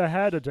turn. That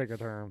had to take a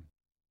turn.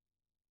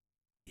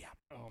 Yeah.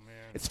 Oh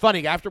man. It's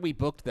funny. After we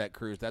booked that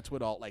cruise, that's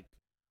when all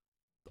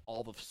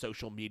the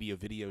social media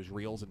videos,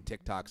 reels, and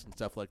TikToks and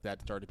stuff like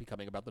that started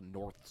becoming about the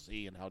North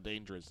Sea and how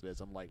dangerous it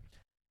is. I'm like,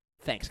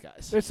 thanks,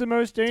 guys. It's the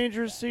most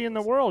dangerous sea in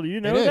the world.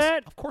 You know It is.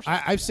 that? Of course.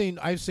 I've seen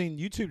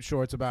YouTube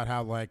shorts about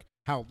how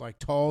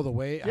tall the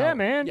way. Yeah, how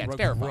man. Yeah, it's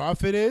terrifying.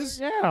 rough it is.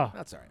 Yeah.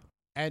 That's all right.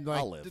 And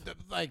I'll live.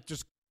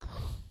 just.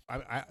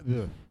 I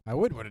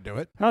wouldn't want to do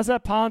it. How's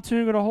that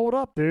pontoon gonna hold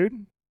up,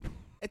 dude?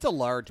 It's a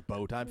large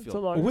boat. I'm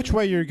feeling. Well, which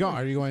way you're going?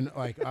 Are you going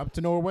up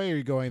to Norway, or are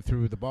you going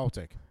through the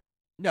Baltic?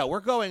 No, we're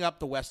going up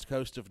the west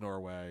coast of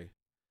Norway,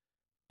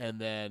 and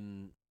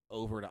then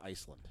over to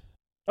Iceland.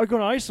 Oh,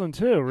 going to Iceland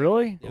too?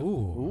 Really? Yeah.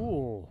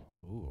 Ooh.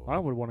 I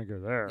would want to go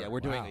there. Yeah,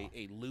 we're doing Wow.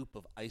 a loop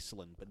of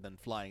Iceland, but then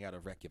flying out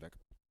of Reykjavik.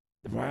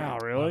 Wow,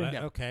 really?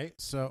 Yeah. Okay,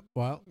 so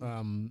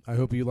I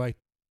hope you like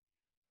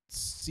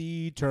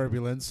sea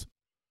turbulence.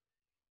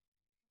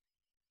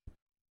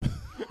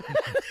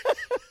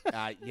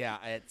 Yeah,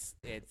 it's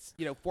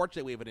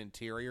fortunately we have an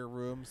interior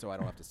room, so I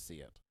don't have to see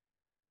it.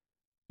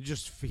 You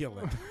just feel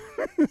it.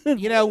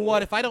 You know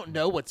what? If I don't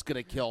know what's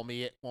gonna kill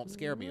me, it won't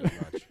scare me as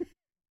much.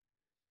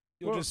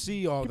 You'll just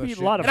see all the be a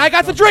shit. lot of And I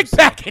got the drink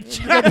package.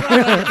 All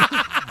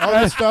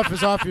that stuff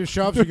is off your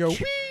shelves. You go.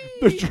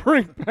 The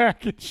drink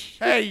package.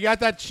 Hey, you got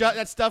that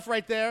stuff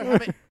right there? I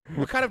mean,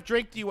 what kind of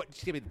drink do you want?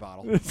 Just give me the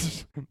bottle.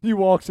 He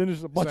walks in,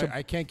 there's a bunch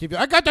I can't give you.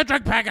 I got the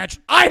drink package.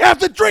 I have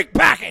the drink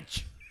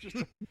package.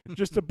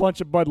 just a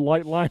bunch of Bud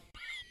Light line.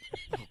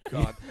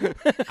 God,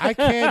 I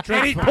can't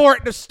and he drink. pour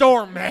it in a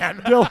storm, man.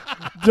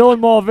 Dylan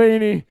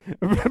Mulvaney.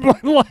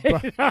 Bud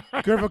Light.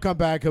 Griff will come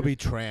back. He'll be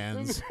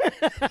trans.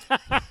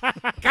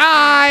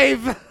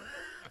 Guive.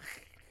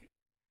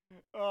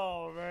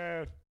 Oh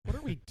man. What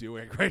are we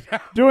doing right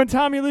now? Doing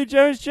Tommy Lee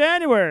Jones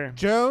January.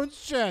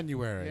 Jones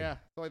January. Yeah.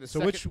 Only the So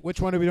second. which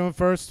one are we doing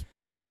first?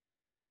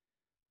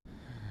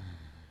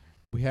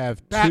 We have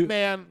two.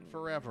 Batman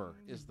Forever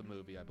is the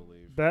movie, I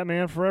believe.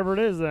 Batman Forever it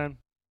is then.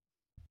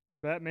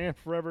 Batman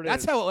Forever it is.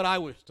 That's what I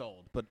was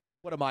told. But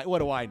what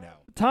do I know?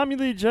 Tommy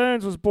Lee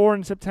Jones was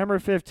born September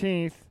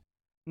 15th,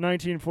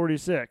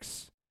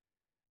 1946,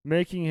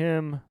 making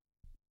him.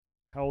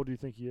 How old do you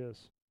think he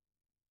is?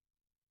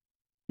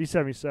 He's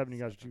 77. You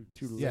guys are too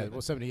Yeah, late.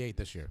 well, 78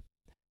 this year.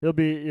 He'll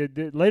be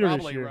later Probably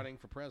this year. running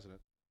for president.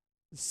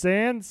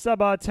 San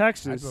Saba, I'd vote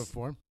Texas.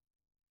 for him.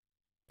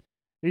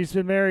 He's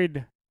been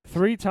married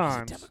 3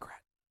 times. He's a Democrat.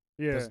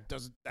 Yeah.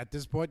 Doesn't at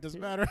this point doesn't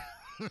matter.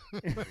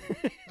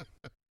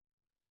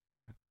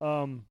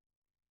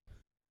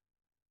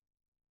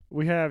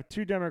 We have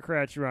 2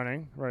 Democrats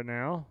running right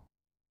now.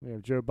 We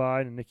have Joe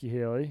Biden and Nikki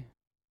Haley,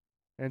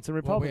 and some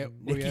Well, we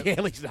Republicans. have- Nikki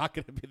Haley's not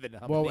going to be the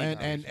nominee. Well, no,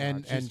 she's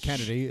not. and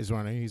Kennedy is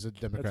running. He's a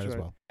Democrat That's as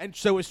right. well. And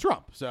so is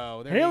Trump.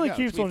 So there Haley you go.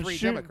 keeps It's gonna on be 3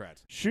 shooting,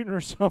 Democrats. shooting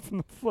herself in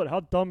the foot.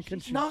 How dumb can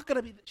She's she? not going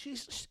to be.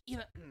 She's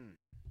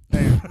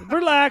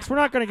Relax. We're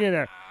not going to get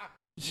there.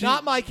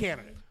 not my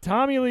candidate.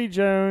 Tommy Lee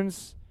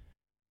Jones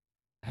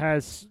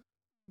has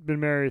been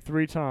married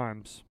 3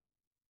 times.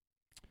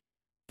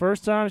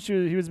 First time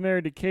he was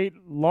married to Kate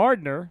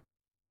Lardner,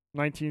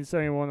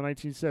 1971 to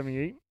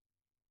 1978.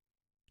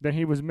 Then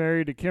he was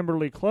married to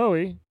Kimberly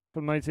Chloe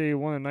from 1981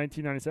 to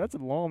 1997. That's a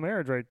long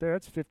marriage right there.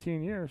 That's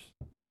 15 years.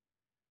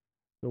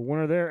 The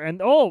winner there.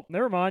 And,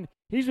 never mind.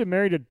 He's been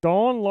married to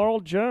Dawn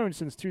Laurel Jones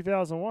since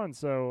 2001.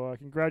 So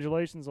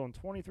congratulations on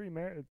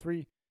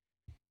 3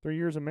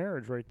 years of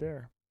marriage right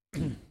there.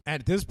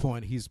 At this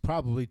point, he's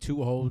probably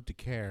too old to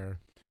care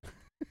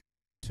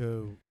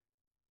to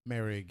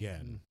marry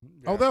again.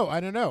 Yeah. Although I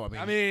don't know.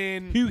 I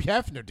mean, Hugh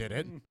Hefner did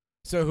it,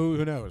 so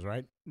who knows,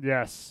 right?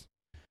 Yes.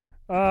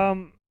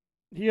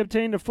 He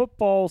obtained a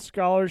football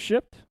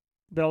scholarship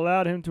that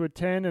allowed him to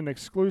attend an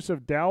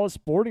exclusive Dallas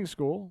boarding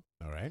school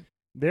All right.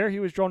 There he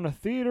was drawn to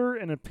theater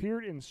and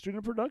appeared in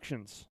student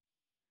productions.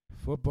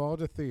 Football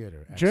to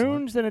theater. Excellent.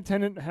 Jones then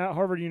attended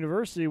Harvard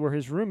University, where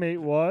his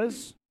roommate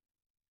was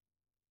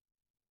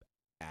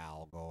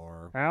Al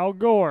Gore. Al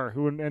Gore,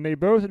 and they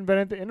both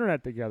invented the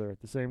internet together at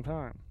the same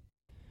time.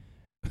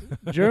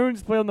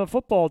 Jones played on the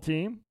football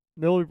team,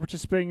 notably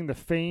participating in the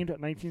famed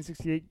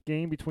 1968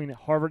 game between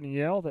Harvard and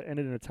Yale that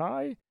ended in a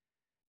tie,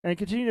 and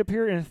continued to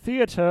appear in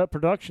theater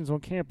productions on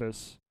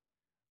campus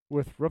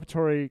with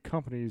repertory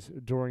companies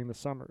during the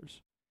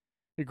summers.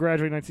 He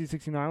graduated in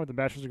 1969 with a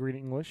bachelor's degree in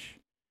English,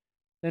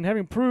 and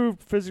having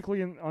proved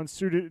physically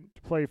unsuited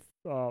to play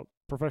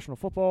professional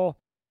football,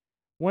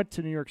 went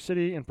to New York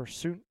City in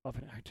pursuit of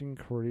an acting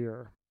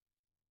career.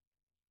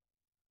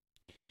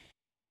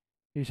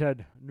 He's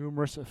had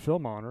numerous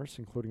film honors,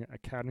 including an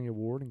Academy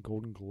Award and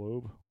Golden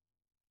Globe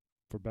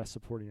for Best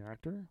Supporting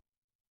Actor,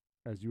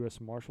 as U.S.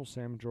 Marshal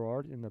Sam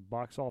Gerard in the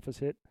box office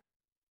hit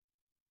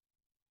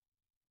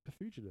The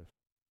Fugitive.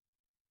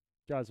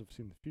 You guys have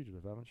seen The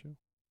Fugitive, haven't you?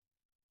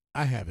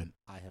 I haven't.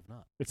 I have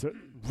not.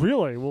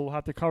 Really? We'll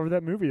have to cover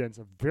that movie then. It's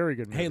a very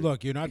good movie. Hey,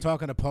 look, you're not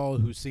talking to Paul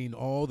who's seen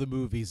all the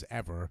movies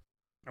ever.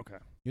 Okay.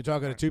 You're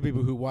talking to two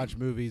people who watch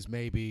movies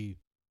maybe.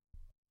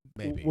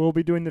 We'll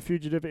be doing The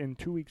Fugitive in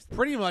 2 weeks.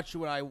 Pretty much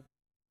when I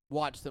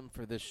watch them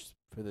for this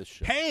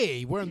show.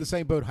 Hey, we're in the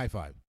same boat. High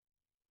five.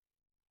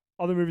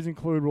 Other movies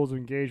include Rules of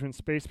Engagement,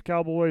 Space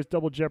Cowboys,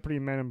 Double Jeopardy,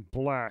 Men in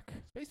Black.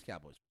 Space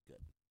Cowboys was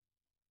good.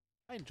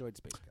 I enjoyed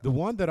Space Cowboys. The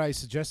one that I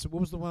suggested, what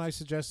was the one I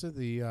suggested?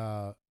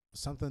 The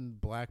something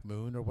Black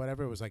Moon or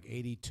whatever. It was like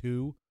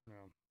 82. No.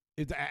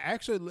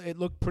 It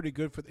looked pretty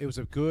good it was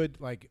a good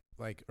like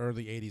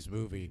early 80s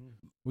movie.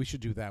 Mm-hmm. We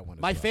should do that one.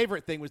 My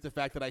favorite thing was the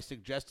fact that I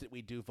suggested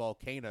we do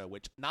Volcano,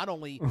 which not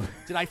only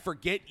did I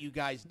forget you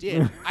guys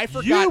did, I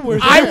forgot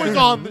I was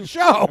on the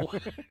show.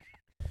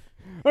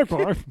 High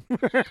five.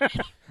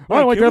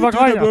 I like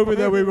that the movie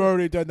that we've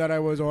already done that I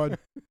was on.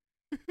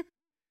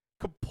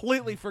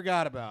 Completely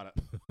forgot about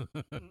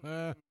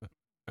it.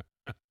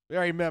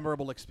 Very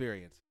memorable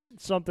experience.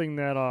 Something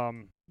that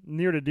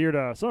near to dear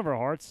to some of our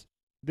hearts.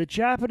 The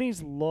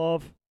Japanese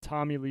love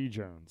Tommy Lee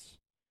Jones.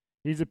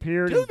 He's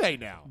appeared Do in they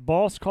now?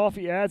 Boss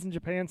Coffee ads in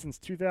Japan since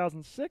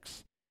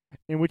 2006,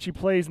 in which he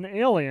plays an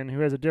alien who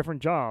has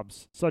different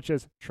jobs, such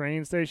as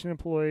train station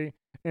employee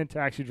and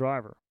taxi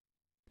driver.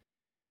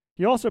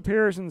 He also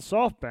appears in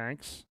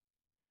SoftBank's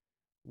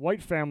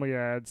White Family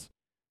ads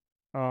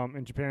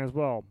in Japan as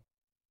well.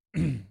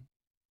 He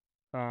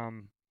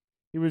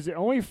was the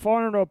only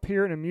foreigner to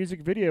appear in a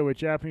music video with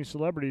Japanese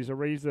celebrities to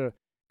raise the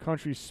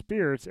country's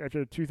spirits after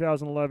the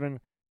 2011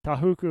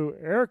 Tohoku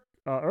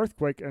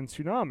earthquake and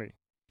tsunami.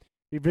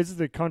 He visits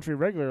the country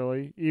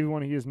regularly, even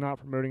when he is not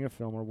promoting a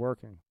film or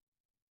working.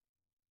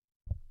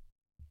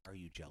 Are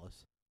you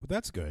jealous? Well,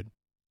 that's good.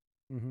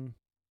 Mm-hmm.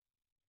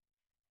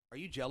 Are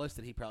you jealous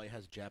that he probably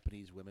has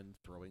Japanese women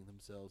throwing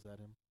themselves at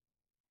him?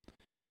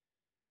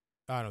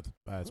 I don't.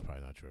 That's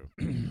probably not true.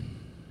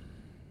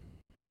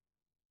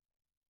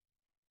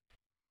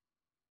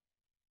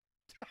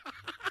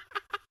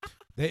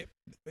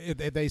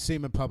 If they see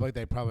him in public,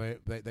 they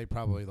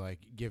probably like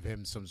give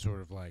him some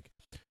sort of like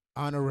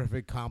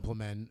honorific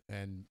compliment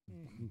and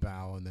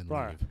bow and then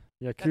Right.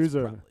 leave.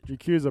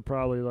 Yakuza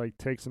probably like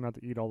takes him out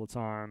to eat all the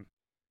time,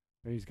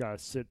 and he's got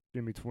to sit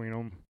in between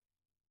them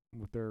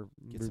with their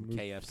Get some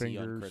KFC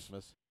fingers. on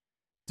Christmas.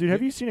 Dude,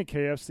 have you seen a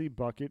KFC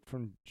bucket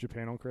from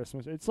Japan on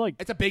Christmas? It's like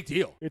It's a big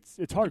deal. it's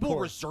hardcore. People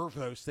reserve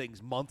those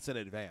things months in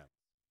advance.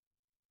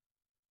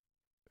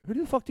 Who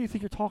the fuck do you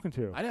think you're talking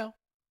to? I know.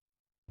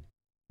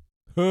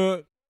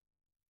 Huh.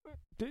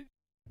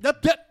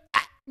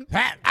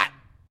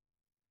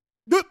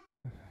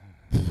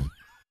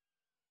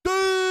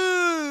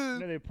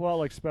 And they pull out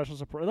like special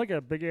surprise, like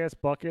a big ass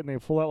bucket, and they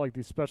pull out like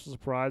these special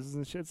surprises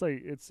and shit. It's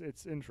like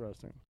it's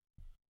interesting.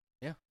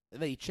 Yeah,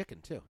 and they eat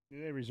chicken too.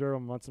 They reserve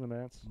them months in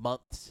advance.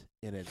 Months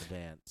in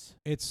advance.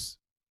 It's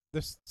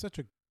this such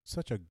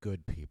a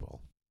good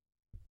people.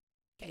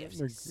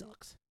 KFC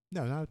sucks.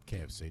 No, not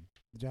KFC.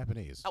 The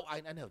Japanese. Oh, I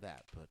know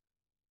that, but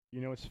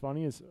You know what's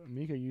funny is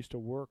Mika used to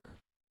work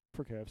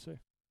for KFC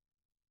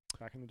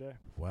back in the day.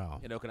 Wow.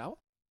 in Okinawa,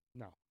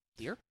 No.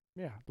 here.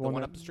 Yeah, The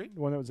one up the street?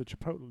 The one that was a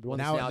Chipotle. The one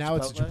Now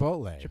it's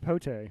Chipotle.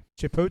 Chipotle.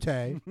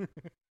 Chipotle.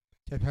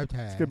 It's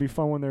Chipotle. gonna be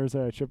fun when there's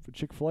a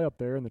Chick-fil-A up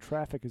there, and the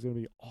traffic is gonna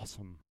be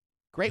awesome.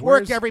 Great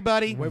Where's- work,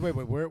 everybody. Wait.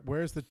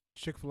 Where's the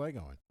Chick-fil-A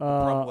going?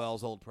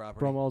 Brumwell's old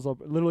property. Brumwell's up,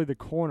 literally the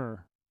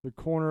corner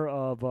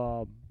of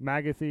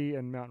Magathie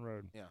and Mountain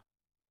Road.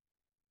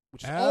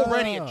 Which is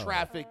already a Oh.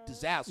 traffic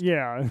disaster.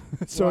 Yeah.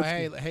 So Well,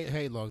 it's-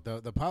 hey, look,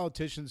 the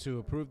politicians who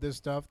approve this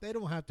stuff, they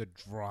don't have to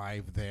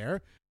drive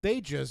there. They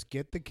just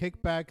get the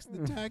kickbacks,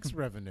 the tax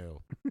revenue.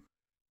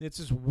 It's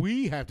just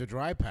we have to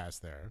drive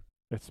past there.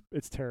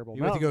 it's terrible.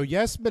 You have to go,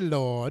 yes, my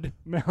lord.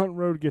 Mountain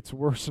Road gets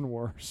worse and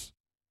worse.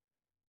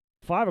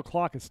 5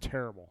 o'clock is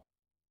terrible.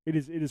 It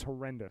is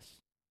horrendous.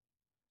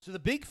 So the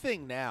big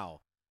thing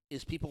now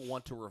is people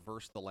want to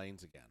reverse the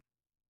lanes again.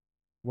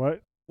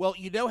 What? Well,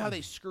 you know how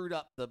they screwed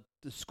up the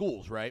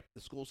schools, right?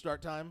 The school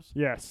start times?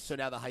 Yes. So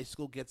now the high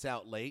school gets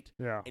out late.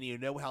 Yeah. And you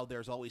know how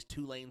there's always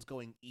 2 lanes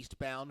going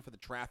eastbound for the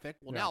traffic?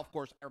 Well, Yeah. now, of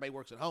course, everybody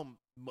works at home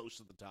most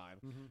of the time.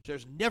 Mm-hmm. So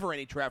there's never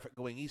any traffic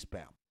going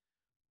eastbound.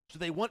 So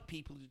they want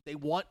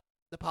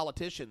the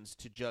politicians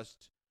to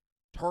just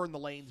turn the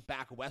lanes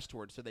back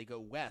westward so they go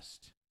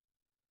west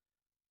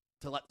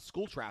to let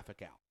school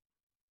traffic out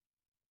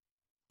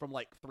from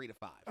like 3 to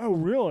 5. Oh,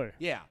 really?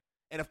 Yeah.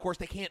 And, of course,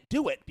 they can't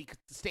do it because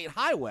it's a state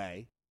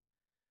highway.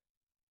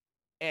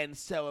 And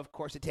so, of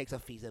course, it takes a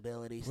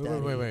feasibility study.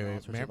 Wait. and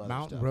all sorts of other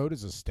Mountain stuff. Road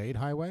is a state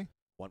highway?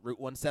 Route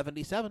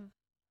 177.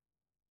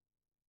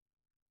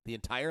 The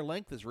entire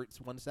length is Route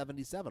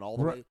 177, all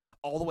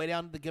the way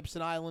down to the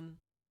Gibson Island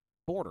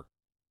border.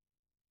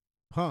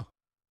 Huh.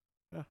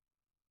 Yeah.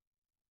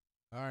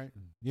 All right.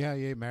 Yeah.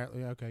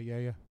 Okay.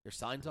 Yeah. There's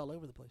signs all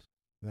over the place.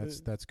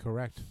 That's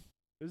correct.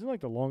 Isn't it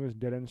like the longest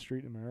dead end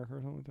street in America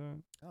or something like that?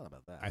 I don't know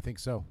about that. I think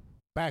so.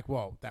 That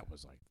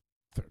was like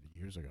 30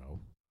 years ago.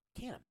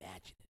 Can't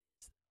imagine it.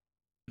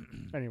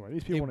 Anyway,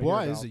 these people It want to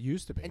hear was. about. It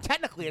used to be. And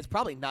technically, it's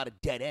probably not a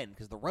dead end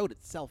because the road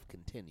itself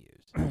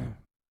continues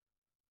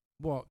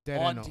Well,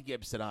 dead on end. to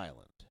Gibson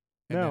Island.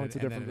 No, it's a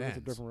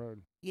different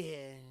road.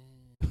 Yeah.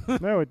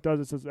 No, it does.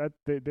 It says that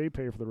they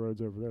pay for the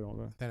roads over there, don't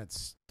they? Then it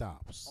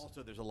stops.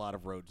 Also, there's a lot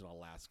of roads in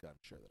Alaska. I'm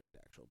sure that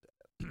are actual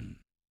dead end.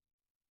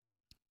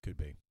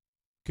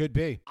 Could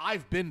be.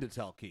 I've been to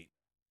Telkeet.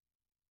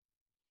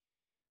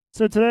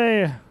 So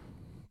today,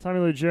 Tommy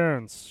Lee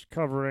Jones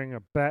covering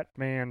a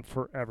Batman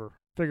Forever.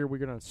 Figure we're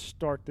gonna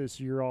start this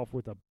year off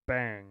with a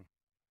bang.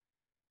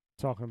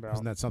 Talking about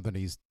Isn't that something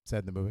he's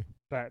said in the movie?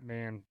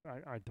 Batman.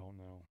 I don't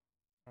know.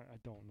 I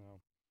don't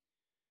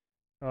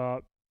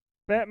know.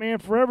 Batman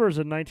Forever is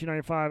a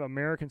 1995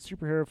 American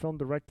superhero film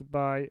directed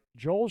by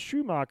Joel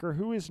Schumacher,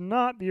 who is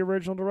not the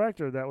original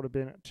director. That would have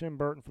been Tim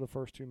Burton for the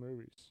first 2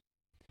 movies.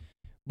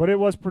 But it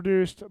was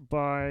produced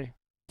by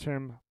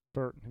Tim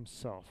Burton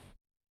himself.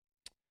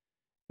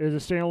 It is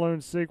a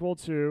standalone sequel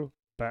to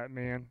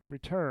Batman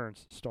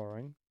Returns,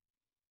 starring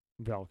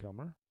Val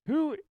Kilmer,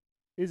 who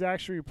is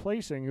actually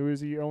who is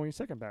the only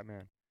second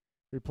Batman,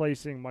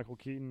 replacing Michael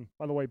Keaton.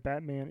 By the way,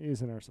 Batman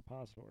is in our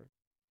suppository.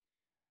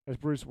 As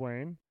Bruce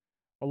Wayne,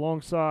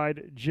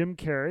 alongside Jim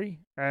Carrey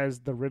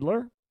as the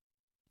Riddler,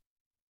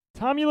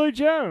 Tommy Lee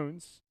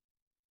Jones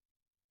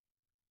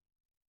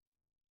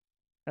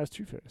as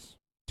Two-Face.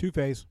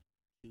 Two-Face.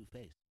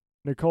 Two-Face.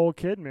 Nicole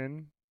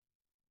Kidman,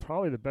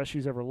 probably the best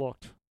she's ever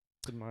looked,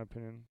 in my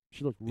opinion.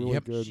 She looked really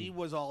good. She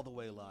was all the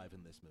way live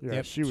in this movie. Yeah,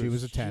 Yep, she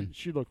was a 10.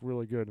 She looked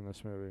really good in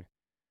this movie.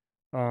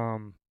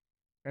 And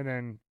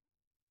then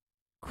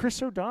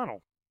Chris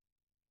O'Donnell,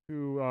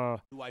 who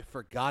I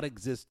forgot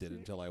existed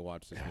until I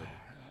watched this movie.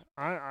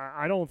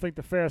 I don't think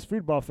the fast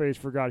food buffets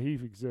forgot he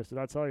existed.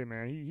 I tell you,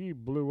 man, he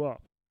blew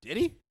up. Did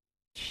he?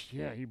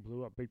 Yeah, he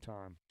blew up big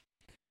time.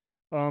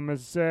 As I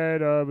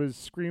said, his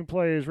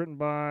screenplay is written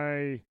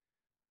by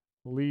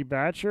Lee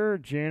Batcher,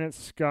 Janet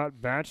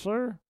Scott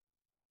Batchelor,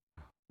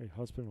 a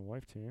husband and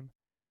wife team.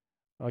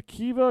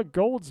 Kiva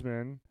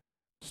Goldsman.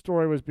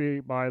 Story was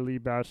by Lee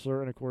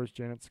Batchelor and, of course,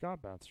 Janet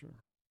Scott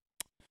Batchelor.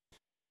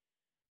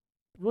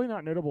 Really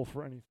not notable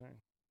for anything.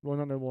 Really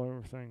not notable for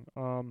everything.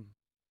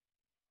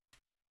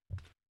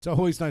 It's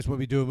always nice when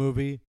we do a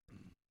movie,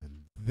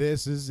 and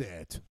this is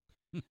it.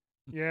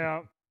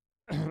 Yeah.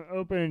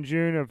 Opened in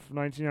June of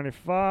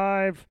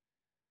 1995.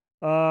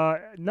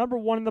 Number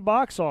 1 in the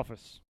box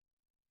office.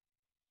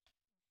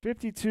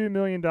 $52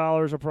 million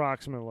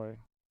approximately.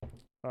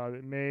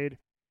 It made.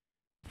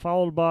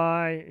 Followed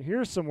by,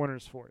 here's some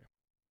winners for you.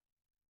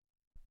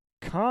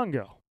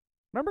 Congo.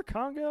 Remember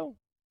Congo?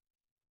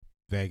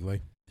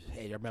 Vaguely.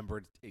 Hey, I remember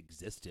it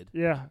existed.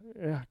 Yeah.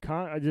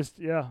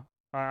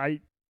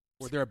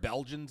 Were there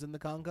Belgians in the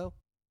Congo?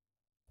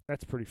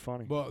 That's pretty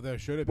funny. Well, there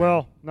should have been.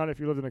 Well, not if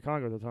you lived in the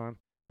Congo at the time,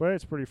 but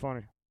it's pretty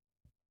funny.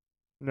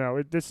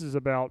 No, this is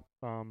about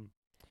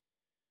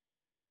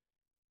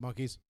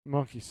Monkeys.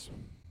 monkeys.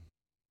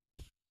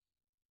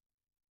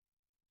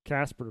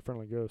 Casper, the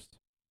Friendly Ghost.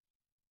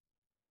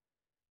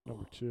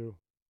 Number 2.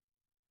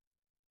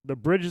 The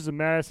Bridges of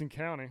Madison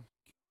County.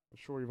 I'm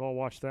sure you've all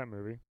watched that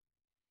movie.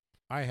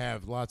 I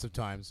have lots of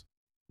times.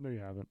 No, you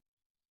haven't.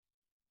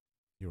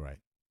 You're right.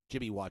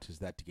 Jimmy watches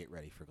that to get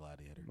ready for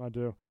Gladiator. I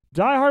do.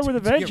 Die Hard with a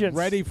To Vengeance. Get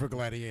ready for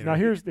Gladiator. Now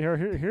here,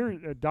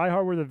 Die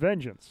Hard with a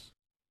Vengeance.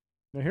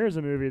 Now here's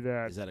a movie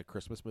that. Is that a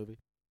Christmas movie?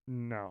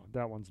 No,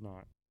 that one's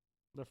not.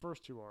 The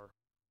first 2 are,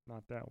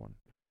 not that one.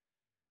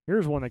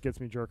 Here's one that gets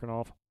me jerking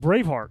off.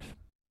 Braveheart,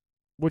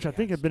 which I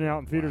think had been out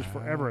in theaters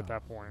forever at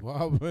that point.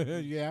 Well,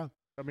 yeah.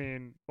 I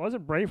mean,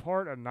 wasn't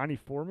Braveheart a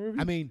 94 movie?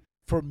 I mean,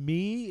 for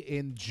me,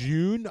 in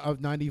June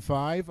of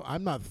 95,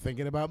 I'm not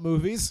thinking about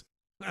movies.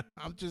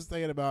 I'm just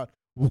thinking about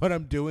what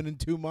I'm doing in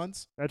 2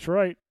 months. That's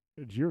right.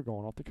 You're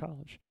going off to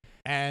college.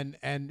 And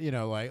you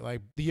know,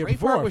 like the year Braveheart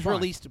before. was fine.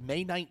 released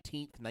May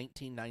 19th,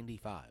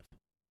 1995.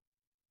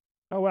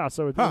 Oh, wow.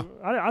 So Huh.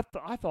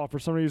 I thought for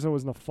some reason it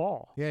was in the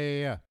fall.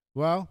 Yeah.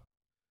 Well,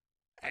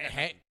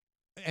 hey,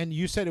 and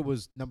you said it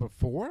was number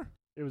 4?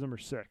 It was number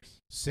 6.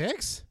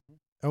 6?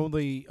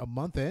 Only a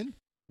month in?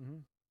 Mm-hmm.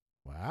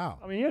 Wow.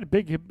 I mean, he had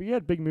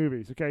big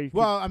movies. Okay.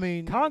 Well, I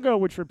mean, Congo,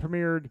 which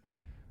premiered,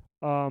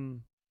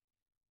 Congo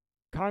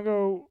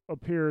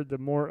appeared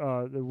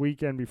the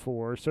weekend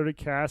before. So did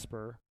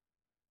Casper.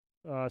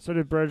 So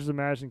did Bridges of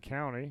Madison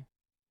County.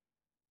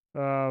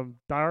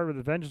 Die with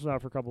a Vengeance was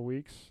out for a couple of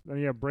weeks. Then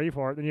you have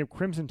Braveheart. Then you have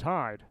Crimson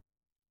Tide.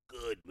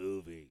 Good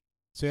movie.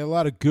 see, a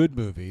lot of good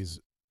movies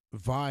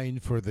vying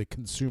for the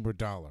consumer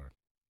dollar.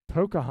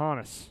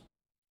 Pocahontas.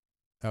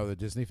 Oh, the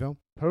Disney film?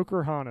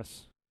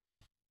 Pocahontas.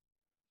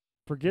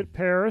 Forget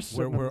Paris.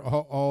 Where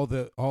all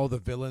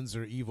the villains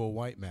are evil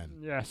white men.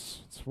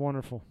 Yes, it's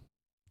wonderful.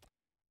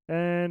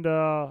 And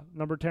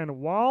number 10,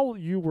 While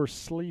You Were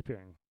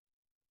Sleeping.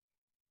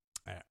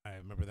 I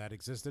remember that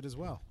existed as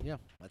well. Yeah,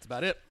 that's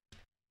about it.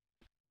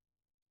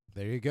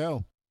 There you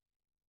go.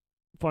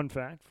 Fun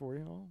fact for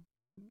you all.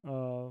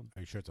 Are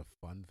you sure it's a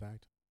fun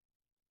fact?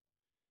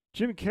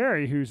 Jim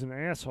Carrey, who's an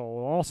asshole,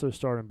 also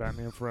starred in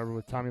Batman Forever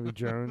with Tommy Lee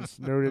Jones,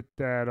 noted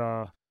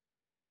that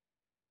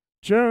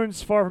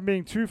Jones, far from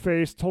being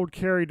two-faced, told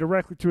Carrey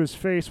directly to his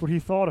face what he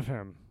thought of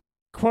him.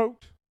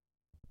 Quote,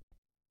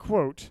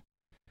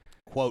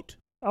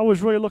 I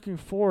was really looking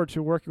forward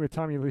to working with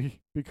Tommy Lee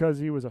because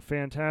he was a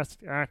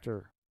fantastic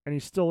actor, and he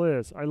still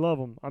is. I love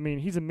him. I mean,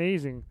 he's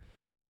amazing,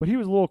 but he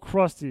was a little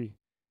crusty.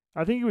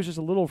 I think he was just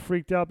a little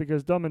freaked out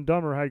because Dumb and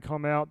Dumber had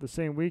come out the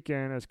same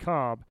weekend as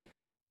Cobb,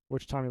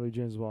 which Tommy Lee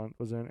Jones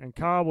was in, and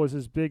Cobb was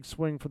his big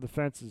swing for the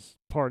fences,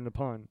 pardon the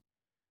pun.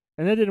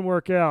 And that didn't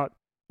work out,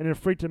 and it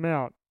freaked him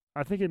out.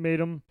 I think it made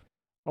him.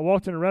 I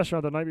walked in a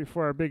restaurant the night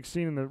before our big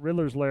scene in the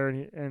Riddler's lair,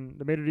 and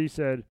the maitre d'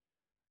 said,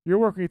 "You're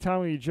working with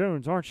Tommy Lee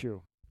Jones, aren't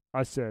you?"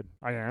 I said,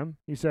 "I am."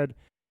 He said,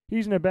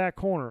 "He's in the back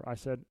corner." I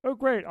said, "Oh,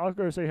 great, I'll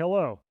go say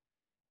hello."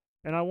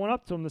 And I went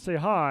up to him to say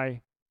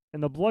hi,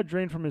 and the blood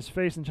drained from his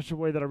face in such a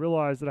way that I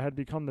realized that I had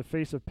become the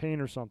face of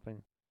pain or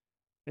something.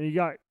 And he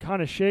got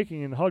kind of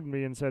shaking and hugged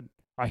me and said,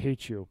 "I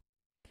hate you.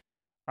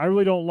 I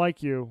really don't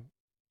like you."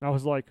 And I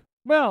was like,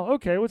 "Well,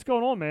 okay, what's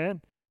going on,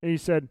 man?" And he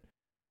said,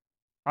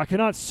 "I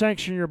cannot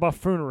sanction your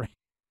buffoonery."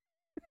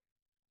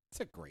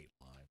 It's a great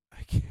line.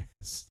 I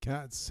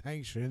cannot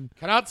sanction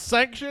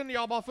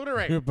your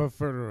buffoonery. your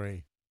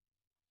buffoonery.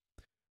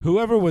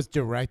 Whoever was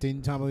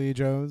directing Tommy Lee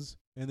Jones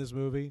in this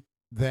movie,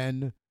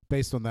 then,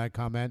 based on that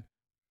comment,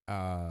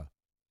 I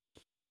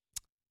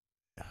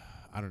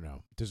don't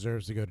know,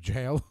 deserves to go to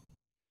jail.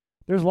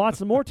 There's lots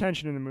of more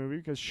tension in the movie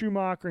because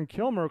Schumacher and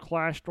Kilmer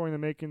clashed during the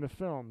making of the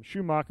film.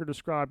 Schumacher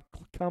described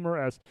Kilmer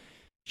as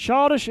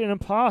childish and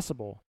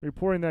impossible,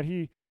 reporting that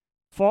he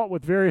fought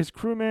with various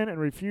crewmen and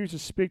refused to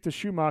speak to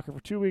Schumacher for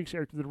 2 weeks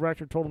after the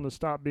director told him to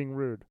stop being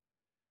rude.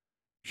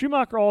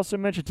 Schumacher also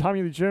mentioned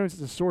Tommy Lee Jones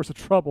as a source of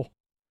trouble.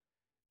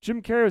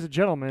 Jim Carrey was a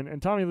gentleman,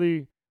 and Tommy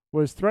Lee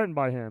was threatened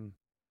by him.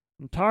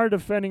 "I'm tired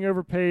of defending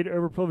overpaid,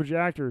 overprivileged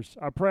actors.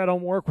 I pray I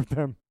don't work with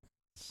them."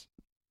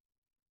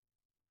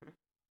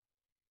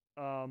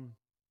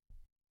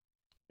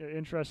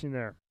 Interesting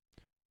there.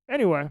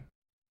 Anyway,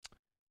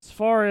 as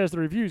far as the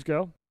reviews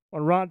go,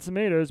 on Rotten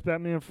Tomatoes,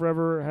 Batman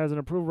Forever has an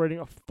approval rating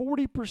of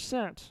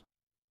 40%.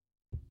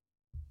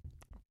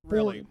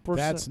 Really? 40%.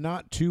 That's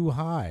not too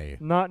high.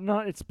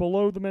 Not. It's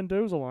below the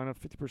Mendoza line of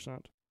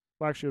 50%.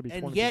 Well, actually, it'll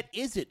be 20%. And yet,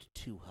 is it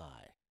too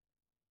high?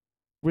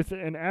 With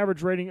an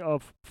average rating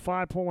of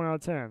 5.1 out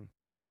of 10.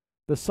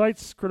 The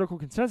site's critical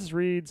consensus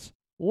reads,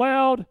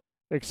 loud,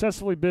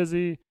 excessively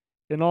busy,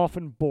 and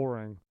often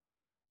boring.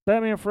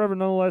 Batman Forever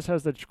nonetheless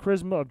has the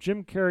charisma of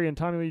Jim Carrey and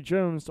Tommy Lee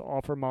Jones to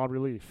offer mild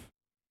relief.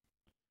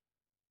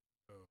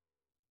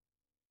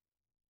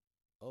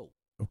 Oh.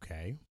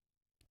 Okay.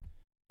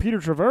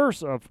 Peter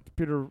Traverse of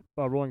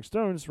Rolling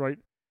Stones, right?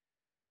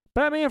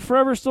 Batman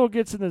Forever still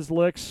gets in his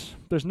licks.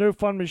 There's no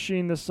fun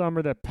machine this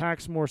summer that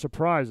packs more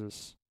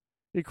surprises.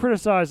 He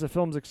criticized the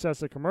film's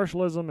excessive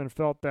commercialism and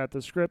felt that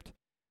the script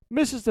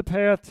misses the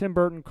path Tim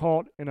Burton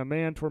caught in A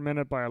Man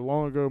Tormented by a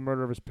Long Ago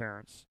Murder of His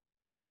Parents,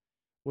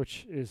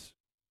 which is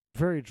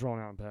very drawn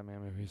out in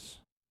Batman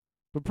movies.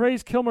 But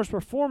praised Kilmer's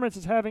performance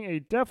as having a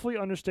deftly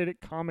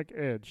understated comic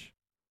edge.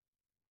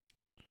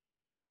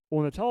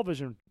 On the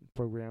television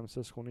program,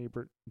 Siskel and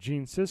Ebert,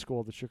 Gene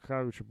Siskel of the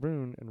Chicago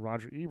Tribune and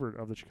Roger Ebert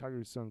of the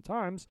Chicago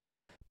Sun-Times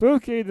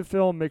both gave the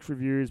film mixed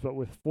reviews, but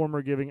with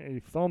former giving a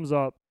thumbs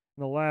up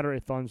and the latter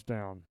a thumbs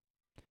down.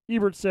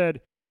 Ebert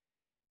said,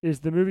 "Is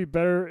the movie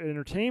better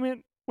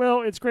entertainment?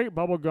 Well, it's great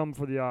bubblegum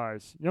for the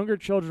eyes. Younger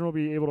children will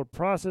be able to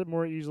process it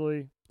more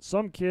easily.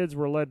 Some kids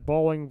were led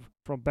bawling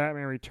from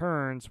Batman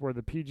Returns, where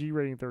the PG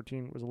rating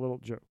 13 was a little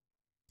joke."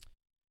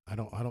 I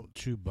don't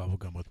chew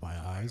bubblegum with my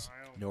eyes.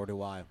 Nor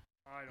do I.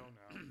 I don't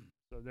know.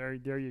 So there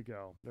you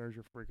go. There's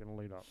your freaking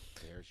lead up.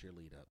 There's your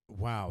lead up.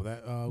 Wow,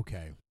 that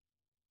okay.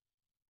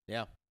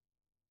 Yeah.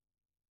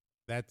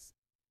 That's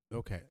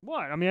okay.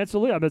 What? I mean, it's a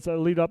lead up. It's a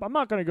lead up. I'm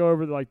not going to go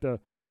over the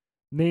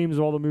names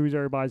of all the movies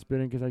everybody's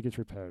been in because that gets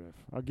repetitive.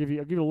 I'll give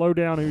you a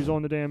lowdown who's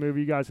on the damn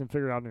movie. You guys can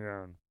figure it out on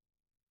your own.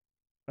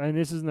 And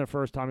this isn't the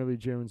first Tommy Lee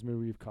Jones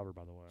movie we've covered,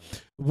 by the way.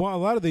 Well, a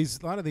lot of these.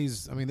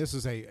 I mean, this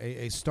is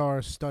a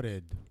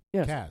star-studded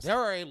Yes. cast. There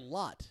are a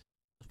lot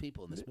of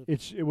people in this movie.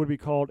 It would be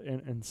called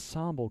an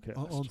ensemble cast.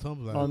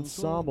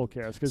 Ensemble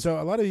cast. 'Cause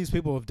So a lot of these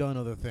people have done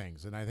other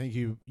things, and I think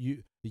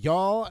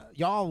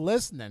y'all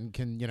listening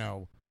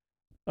can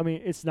I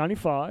mean, it's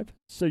 95,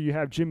 so you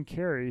have Jim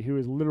Carrey, who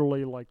is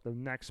literally like the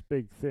next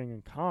big thing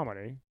in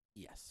comedy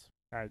Yes.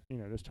 at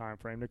this time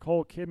frame.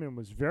 Nicole Kidman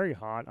was very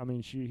hot. I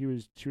mean, she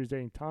was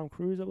dating Tom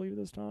Cruise, I believe, at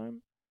this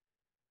time.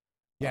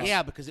 Yes.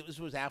 Yeah, because it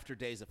was after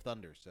Days of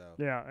Thunder. So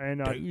Yeah,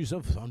 and Days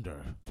of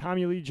Thunder.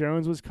 Tommy Lee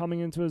Jones was coming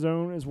into his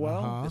own as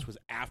well. Uh-huh. this was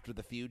after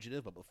The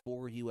Fugitive, but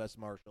before U.S.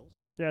 Marshals.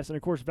 Yes, and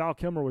of course Val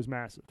Kilmer was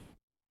massive.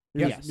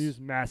 He was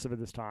massive at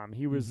this time.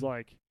 He was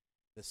like,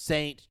 The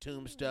Saint,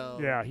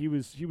 Tombstone. yeah, he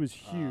was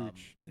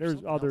huge. There's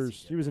something else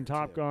others. he He was in did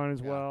Top too. Gun as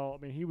Yeah. well.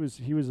 I mean, he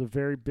was a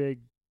very big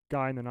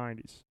guy in the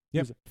 90s. He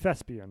Yep. was a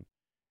thespian.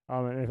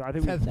 And I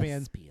think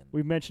Thespian.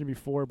 we've mentioned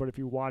before, but if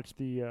you watch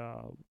the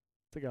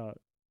it's like a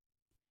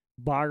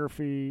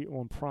biography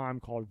on Prime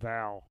called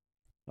Val,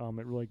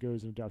 it really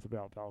goes into depth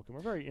about Val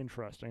Kilmer. Very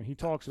interesting. He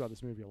talks about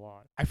this movie a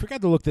lot. I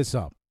forgot to look this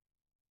up.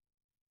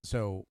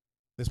 So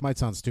this might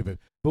sound stupid,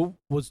 but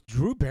was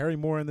Drew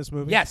Barrymore in this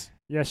movie? Yes.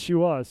 Yes, she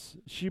was.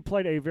 She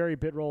played a very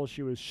bit role.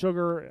 She was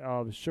Sugar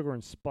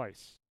and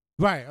Spice.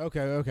 Right.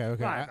 Okay.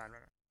 Right.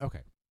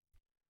 Okay.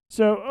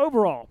 So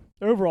overall,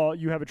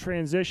 you have a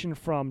transition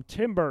from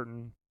Tim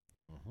Burton,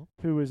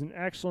 who is an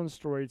excellent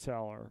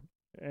storyteller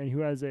and who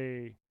has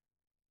a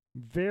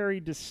very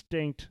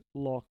distinct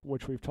look,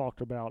 which we've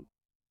talked about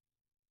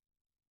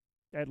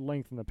at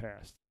length in the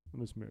past in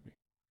this movie.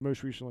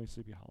 Most recently,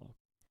 Sleepy Hollow.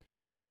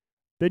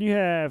 Then you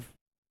have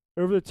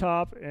over the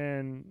top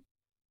and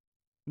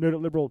noted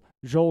liberal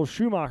Joel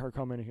Schumacher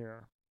come in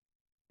here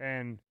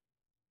and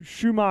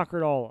Schumacher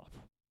it all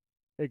up.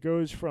 It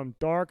goes from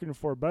dark and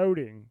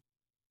foreboding,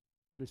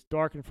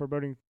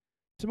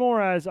 to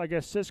more, as I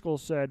guess Siskel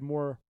said,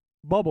 more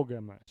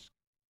bubblegum-esque,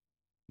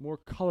 more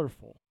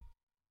colorful,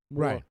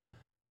 more Right.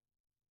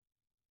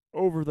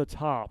 over the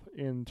top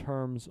in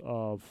terms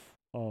of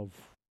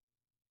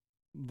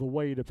the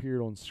way it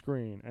appeared on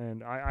screen.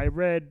 And I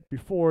read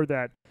before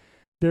that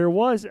there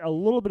was a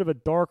little bit of a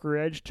darker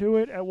edge to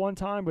it at one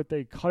time, but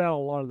they cut out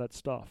a lot of that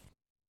stuff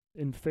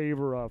in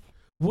favor of.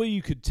 Well,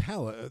 you could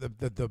tell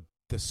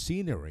the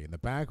scenery in the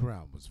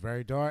background was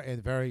very dark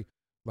and very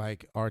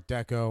like Art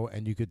Deco,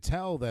 and you could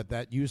tell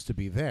that used to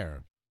be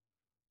there,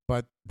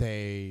 but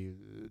they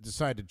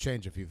decided to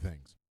change a few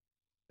things.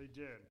 They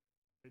did.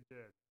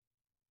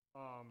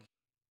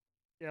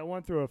 Yeah, I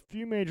went through a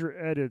few major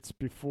edits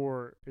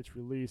before its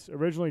release.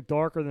 Originally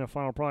darker than the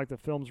final product, the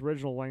film's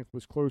original length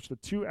was close to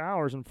 2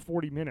 hours and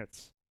 40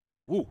 minutes.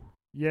 Ooh.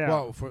 Yeah.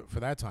 Well, for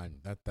that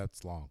time,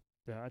 that's long.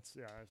 That's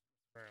very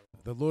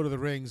long. The Lord of the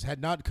Rings had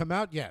not come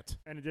out yet.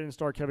 And it didn't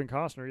star Kevin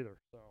Costner either.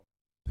 So,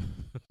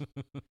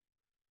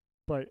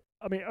 but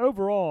I mean,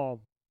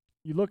 overall,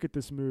 you look at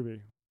this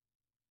movie,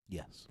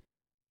 Yes.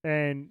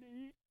 and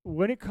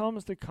when it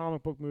comes to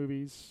comic book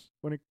movies,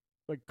 when it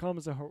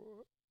comes to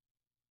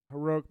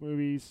heroic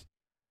movies,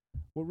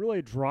 what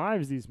really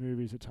drives these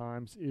movies at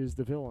times is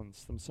the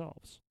villains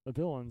themselves. The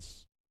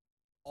villains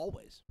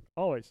Always.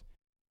 always,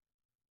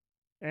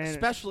 and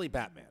Especially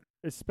Batman.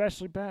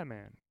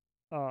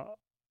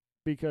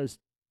 because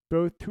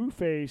both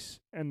Two-Face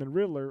and the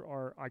Riddler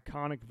are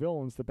iconic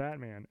villains to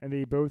Batman, and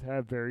they both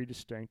have very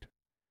distinct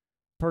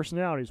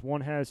personalities.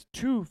 One has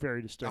two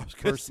very distinct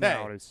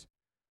personalities.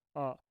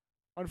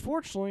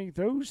 Unfortunately,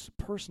 those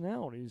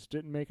personalities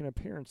didn't make an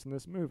appearance in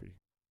this movie.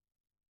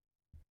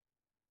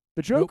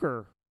 The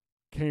Joker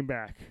came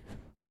back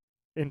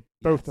in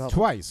both of them.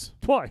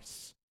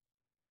 Twice.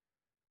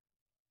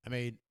 I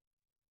mean,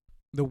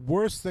 the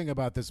worst thing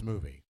about this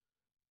movie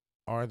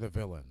are the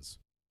villains,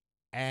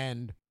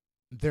 and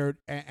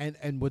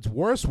what's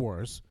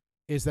worse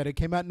is that it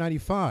came out in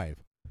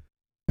 '95.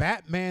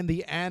 Batman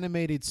the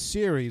Animated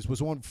Series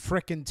was on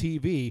frickin'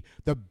 TV,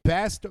 the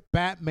best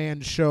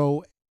Batman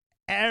show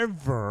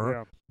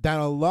ever, that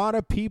a lot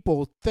of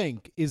people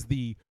think is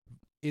the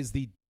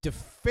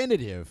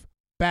definitive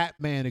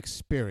Batman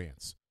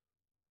experience.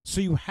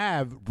 So you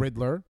have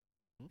Riddler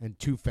and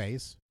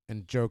Two-Face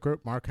and Joker.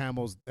 Mark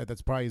Hamill's,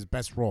 that's probably his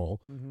best role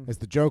as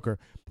the Joker.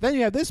 Then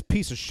you have this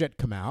piece of shit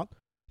come out,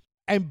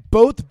 and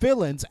both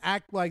villains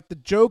act like the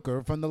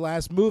Joker from the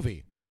last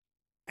movie.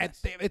 And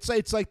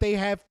it's like they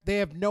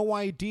have no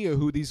idea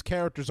who these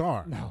characters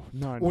are. No,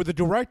 none. Or the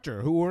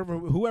director,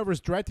 whoever's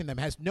directing them,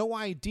 has no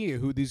idea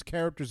who these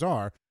characters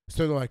are.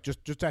 So they're like,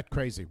 just act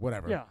crazy,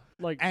 whatever. Yeah,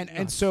 like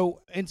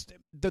so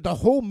the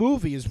whole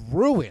movie is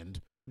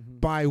ruined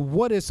by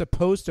what is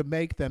supposed to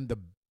make them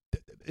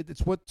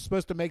it's what's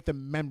supposed to make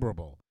them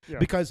memorable. Yeah.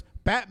 Because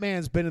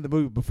Batman's been in the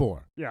movie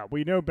before. Yeah,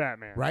 we know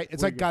Batman. Right?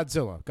 It's like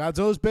Godzilla.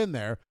 Godzilla's been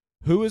there.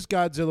 Who is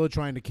Godzilla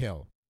trying to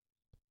kill?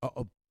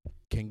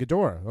 King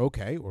Ghidorah,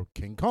 okay, or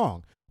King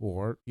Kong,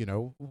 or,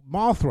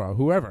 Mothra,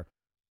 whoever.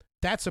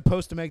 That's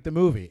supposed to make the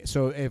movie.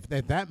 So if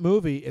that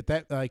movie, if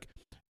that, like,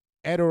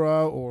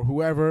 Edora or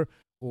whoever,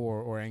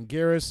 or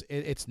Anguirus,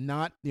 it's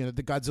not, the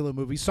Godzilla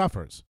movie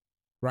suffers,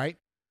 right?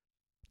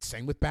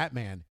 Same with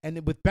Batman.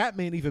 And with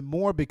Batman even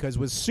more, because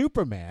with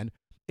Superman,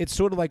 it's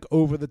sort of like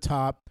over the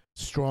top.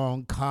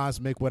 strong,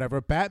 cosmic,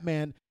 whatever.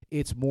 Batman,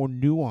 it's more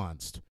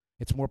nuanced.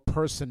 It's more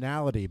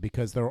personality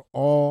because they're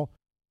all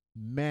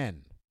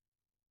men.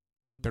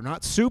 They're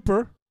not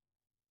super.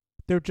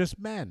 They're just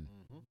men.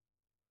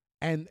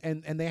 And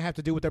they have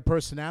to do with their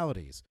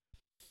personalities.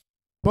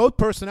 Both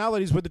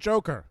personalities were the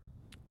Joker.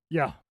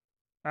 Yeah.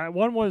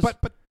 One was...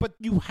 But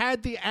you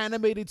had the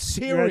animated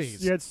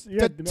series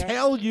to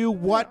tell you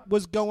what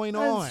was going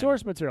on.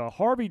 Source material.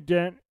 Harvey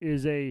Dent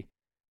is even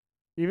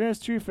as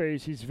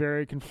Two-Face, he's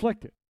very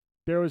conflicted.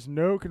 There was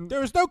no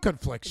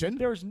confliction.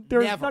 There was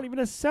not even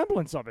a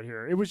semblance of it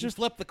here. It was just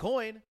flip the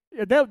coin.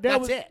 Yeah,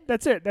 that's it.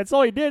 That's it. That's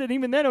all he did. And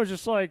even then, it was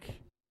just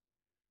like,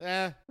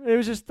 it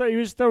was just he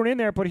was thrown in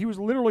there. But he was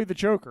literally the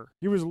Joker.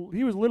 He was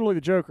literally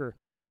the Joker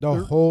the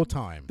whole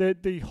time.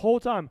 The whole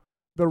time.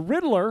 The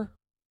Riddler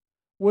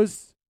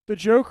was the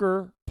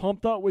Joker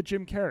pumped up with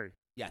Jim Carrey.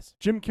 Yes,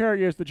 Jim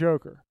Carrey is the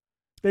Joker.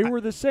 They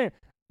were the same.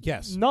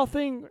 Yes.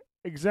 Nothing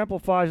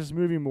exemplifies this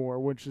movie more,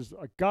 which is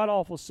a god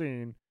awful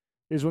scene,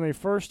 is when they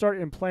first start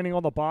implanting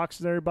all the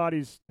boxes in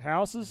everybody's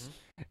houses,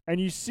 and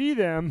you see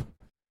them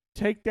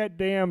take that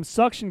damn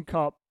suction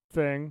cup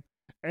thing,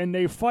 and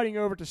they fighting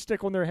over it to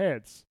stick on their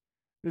heads.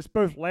 Just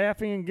both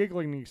laughing and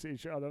giggling to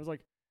each other. I was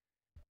like,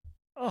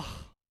 ugh.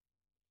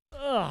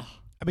 I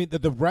mean,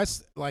 the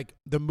rest, like,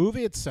 the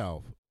movie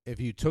itself, if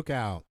you took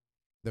out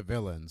the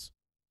villains,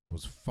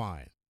 was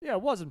fine. Yeah,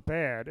 it wasn't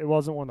bad. It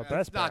wasn't one of the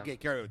best. Not get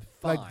carried with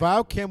fine. Like,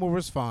 Val Kilmer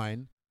was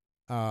fine.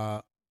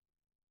 Nicole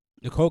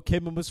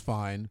Kidman was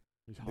fine.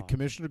 The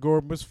Commissioner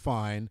Gordon was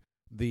fine.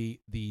 The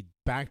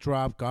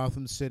backdrop,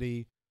 Gotham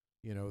City,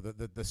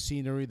 the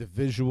scenery, the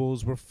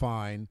visuals were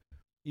fine.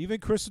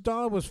 Even Chris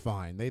O'Donnell was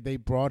fine. They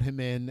brought him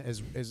in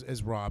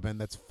as Robin.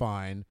 That's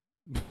fine.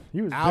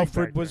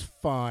 Alfred was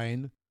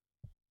fine.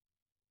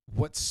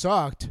 What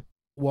sucked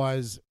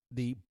was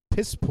the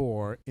piss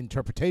poor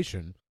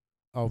interpretation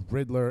of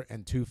Riddler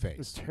and Two-Face.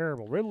 It's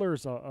terrible.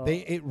 Riddler's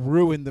it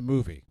ruined the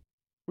movie.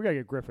 We gotta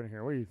get Griffin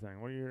here. What do you think?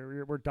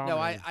 We're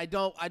dominating.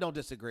 No, I don't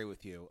disagree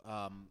with you.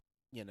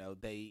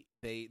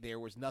 There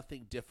was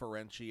nothing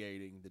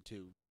differentiating the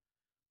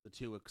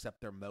two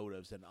except their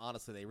motives, and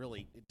honestly, they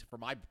really, for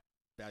my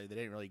value, they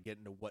didn't really get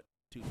into what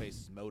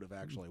Two-Face's motive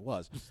actually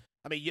was.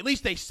 I mean, at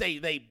least they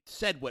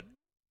said what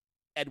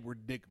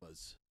Edward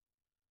Nygma's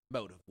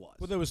motive was.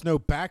 Well, there was no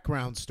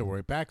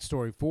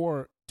backstory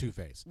for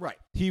Two-Face. Right.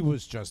 He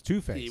was just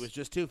Two-Face.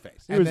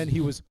 And then he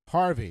was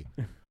Harvey.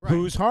 Right.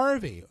 Who's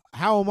Harvey?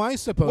 How am I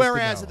supposed to know?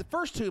 Whereas in the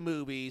first two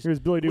movies,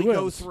 Billy D.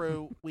 Williams.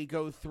 we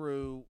go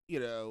through,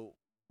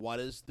 what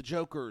is the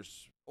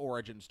Joker's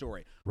origin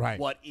story? Right.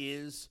 What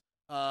is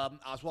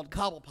Oswald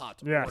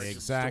Cobblepot's origin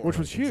exactly. story? Which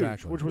was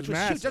huge. Which was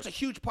massive. Huge. That's a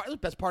huge part. The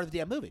best part of the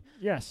damn movie.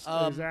 Yes,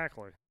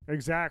 exactly.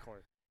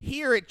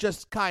 Here it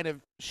just kind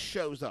of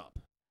shows up.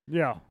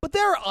 Yeah. But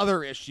there are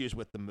other issues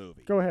with the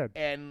movie. Go ahead.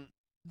 And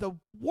the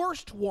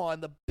worst one,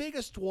 the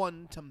biggest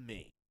one to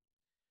me,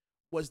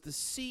 was the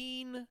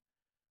scene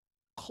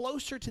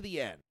closer to the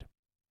end.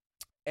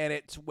 And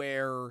it's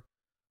where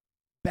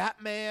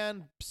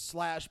Batman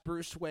 /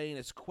 Bruce Wayne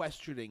is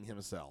questioning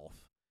himself.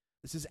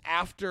 This is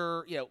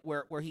after,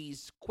 where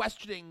he's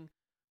questioning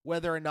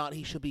whether or not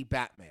he should be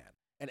Batman.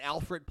 And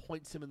Alfred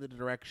points him in the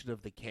direction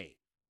of the cave.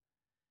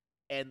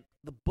 And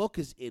the book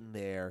is in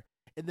there.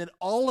 And then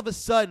all of a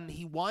sudden,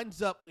 he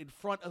winds up in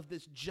front of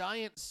this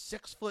giant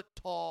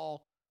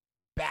 6-foot-tall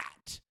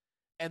bat.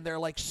 And they're,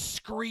 like,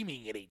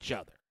 screaming at each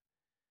other.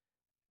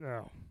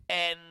 No.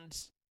 And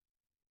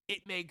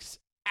it makes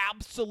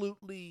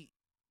absolutely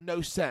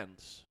no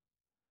sense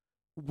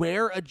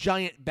where a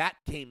giant bat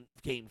came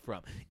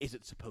from. Is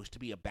it supposed to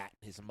be a bat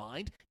in his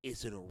mind?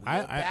 Is it a real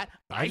bat?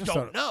 I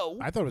don't know.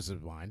 I thought it was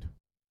his mind.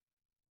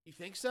 You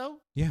think so?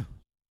 Yeah.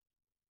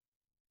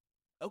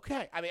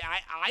 Okay. I mean,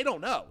 I don't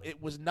know.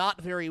 It was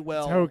not very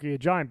well. It's hokey. A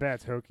giant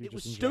bat's hokey. It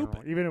was stupid.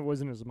 General. Even if it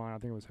wasn't his mind, I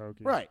think it was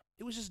hokey. Right.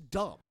 It was just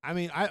dumb. I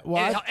mean,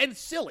 and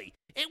silly.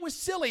 It was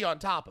silly on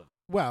top of it.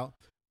 Well,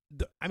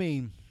 the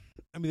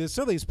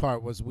silliest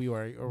part was we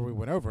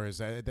went over is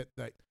that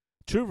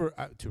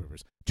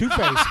Two-Face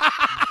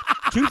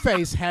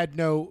Two-Face had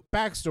no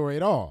backstory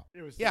at all.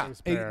 It was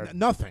bad.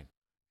 Nothing.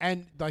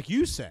 And like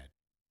you said,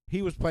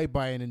 he was played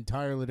by an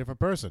entirely different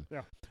person.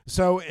 Yeah.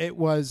 So it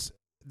was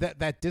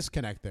that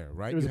disconnect there,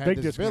 right? It was you a had big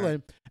this disconnect.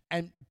 villain,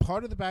 and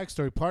part of the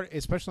backstory,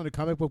 especially in a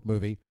comic book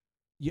movie,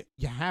 you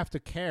have to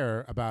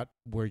care about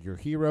where your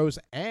heroes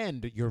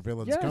and your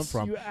villains come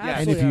from.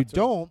 And if you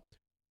don't,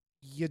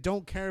 you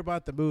don't care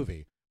about the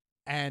movie.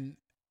 And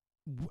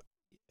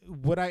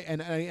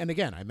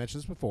again, I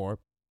mentioned this before.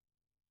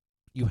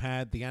 You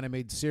had the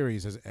animated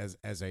series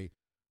as a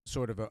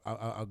sort of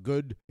a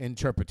good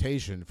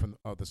interpretation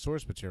of the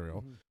source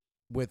material. Mm-hmm.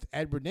 With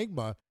Edward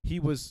Nygma, he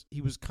was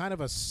kind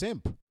of a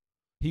simp.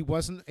 He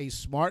wasn't a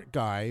smart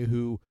guy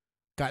who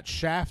got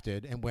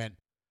shafted and went,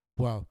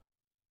 well,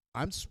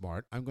 I'm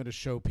smart. I'm going to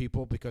show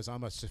people because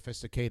I'm a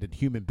sophisticated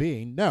human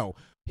being. No,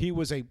 he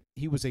was a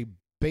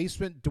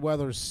basement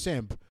dweller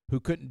simp who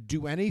couldn't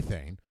do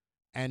anything,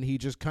 and he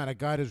just kind of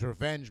got his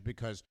revenge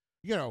because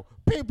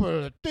people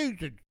are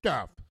decent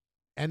stuff.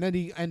 And then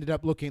he ended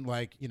up looking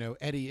like,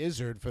 Eddie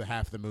Izzard for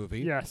half the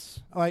movie.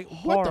 Yes. Like,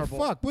 what the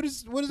fuck? What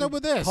is up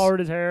with this? Colored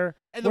his hair.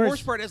 And the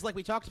worst part is, like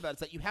we talked about, is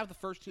that you have the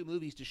first two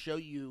movies to show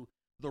you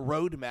the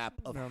roadmap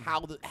of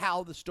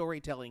how the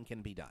storytelling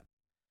can be done.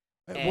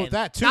 Well,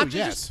 that too, not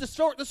yes. just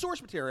the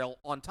source material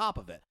on top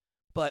of it,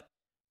 but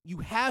you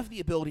have the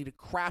ability to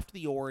craft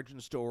the origin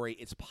story.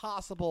 It's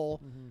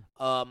possible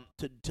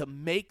to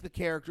make the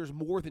characters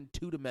more than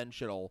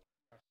two-dimensional.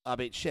 I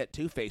mean, shit,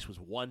 Two-Face was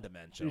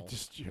one-dimensional.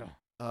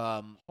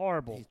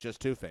 Horrible. He's just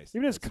Two-Face.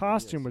 Even his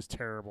costume was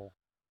terrible.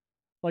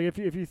 Like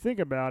if you think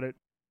about it,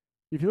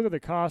 if you look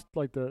at the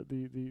like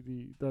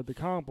the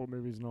comic book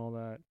movies and all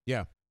that.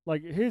 Yeah.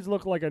 Like his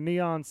looked like a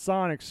neon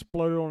sign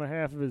exploded on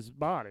half of his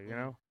body.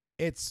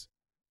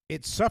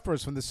 It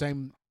suffers from the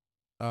same.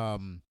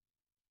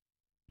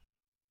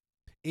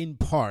 In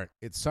part,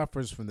 it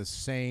suffers from the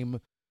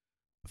same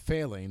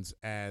failings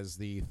as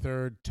the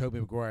third Tobey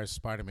Maguire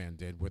Spider-Man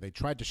did, where they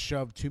tried to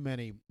shove too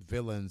many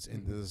villains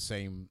into the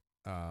same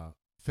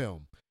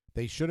film.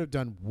 They should have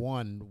done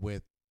one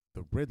with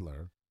the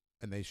Riddler,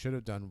 and they should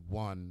have done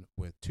one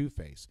with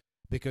Two-Face,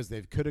 because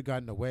they could have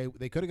gotten away.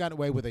 They could have gotten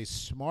away with a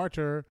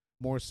smarter,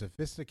 more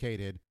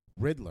sophisticated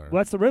Riddler.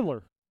 Well, that's the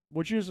Riddler.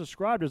 What you just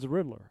described as the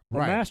Riddler, the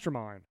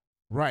mastermind.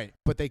 Right,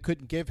 but they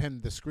couldn't give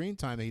him the screen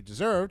time that he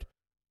deserved.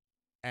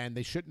 And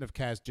they shouldn't have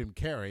cast Jim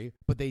Carrey,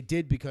 but they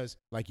did because,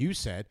 like you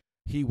said,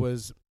 he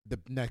was the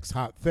next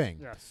hot thing.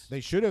 Yes.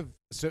 They should have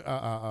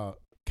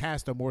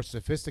cast a more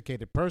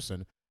sophisticated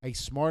person, a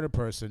smarter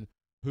person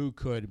who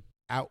could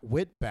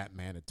outwit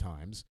Batman at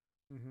times.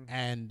 Mm-hmm.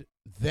 And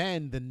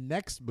then the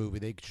next movie,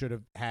 they should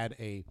have had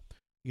a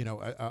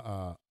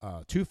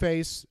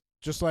Two-Face,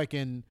 just like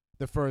in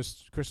the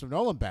first Christopher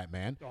Nolan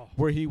Batman,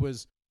 where he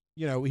was.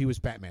 He was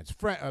Batman's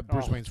friend,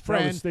 Bruce Wayne's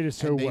friend. They did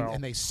so well.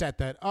 And they set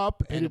that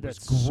up, and it was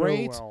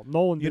great. So well.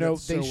 Nolan did it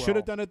so they should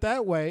have done it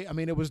that way. I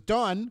mean, it was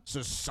done,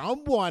 so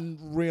someone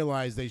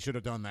realized they should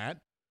have done that.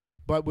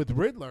 But with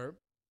Riddler,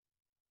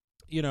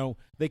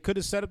 they could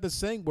have set up this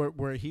thing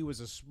where he was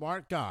a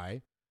smart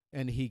guy,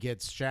 and he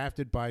gets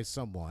shafted by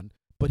someone,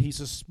 but he's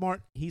a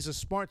smart,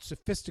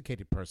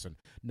 sophisticated person,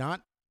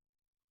 not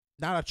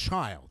a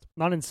child.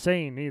 Not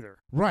insane either.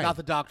 Right. Not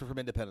the Doctor from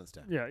Independence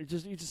Day. Yeah,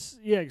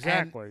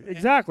 exactly.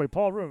 Exactly.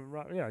 Paul Rubin.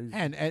 Right, yeah.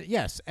 And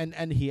yes,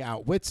 and he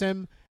outwits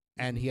him,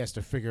 and he has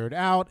to figure it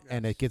out,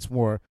 and it gets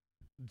more.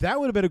 That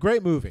would have been a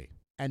great movie,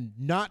 and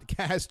not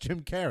cast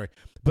Jim Carrey.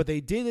 But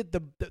they did it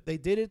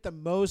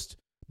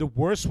the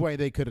worst way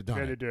they could have done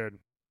it. Yeah, they did.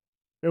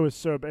 It was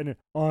so bad. And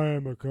I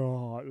am a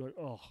god. Like,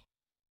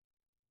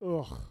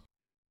 ugh.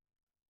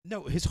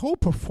 No, his whole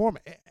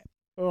performance.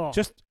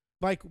 Just.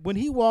 Like when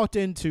he walked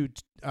into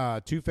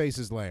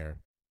Two-Face's lair,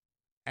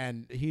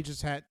 and he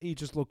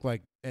just looked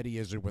like Eddie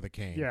Izzard with a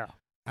cane. Yeah,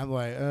 I'm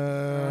like,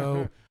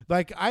 oh,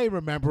 like I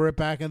remember it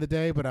back in the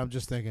day, but I'm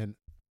just thinking,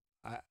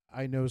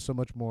 I know so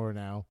much more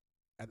now,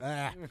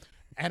 and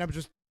I'm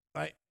just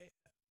like,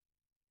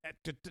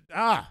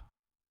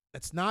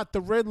 it's not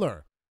the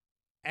Riddler,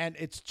 and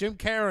it's Jim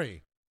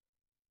Carrey.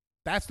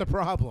 That's the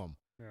problem.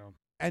 Yeah,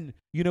 and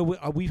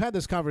we've had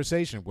this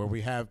conversation where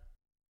we have,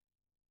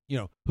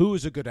 who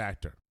is a good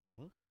actor.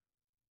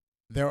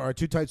 There are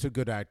two types of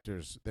good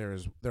actors. There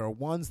are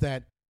ones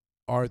that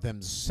are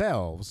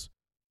themselves,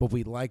 but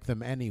we like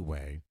them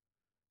anyway.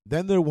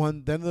 Then there are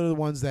the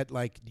ones that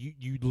like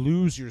you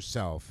lose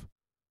yourself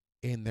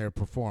in their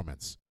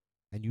performance,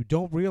 and you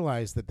don't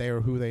realize that they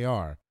are who they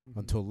are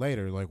until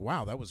later. Like,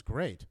 wow, that was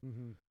great.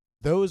 Mm-hmm.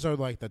 Those are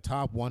like the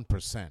top 1%.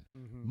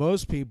 Mm-hmm.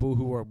 Most people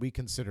who we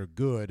consider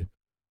good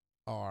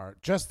are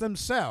just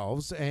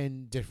themselves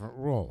in different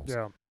roles.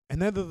 Yeah.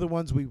 And then they're the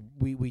ones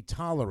we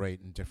tolerate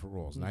in different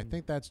roles. And I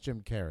think that's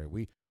Jim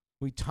Carrey.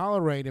 We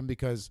tolerate him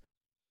because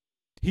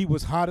he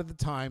was hot at the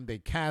time. They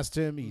cast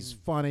him. He's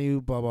funny,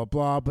 blah, blah,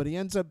 blah. But he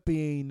ends up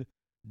being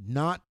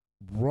not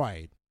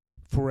right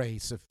for a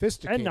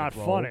sophisticated and not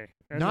role. Funny.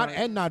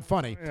 Not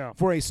funny. Yeah.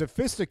 For a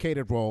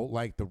sophisticated role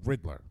like the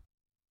Riddler.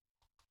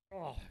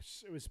 Oh,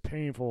 it was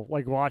painful.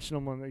 Like watching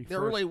them when they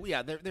there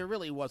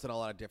really wasn't a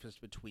lot of difference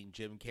between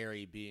Jim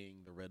Carrey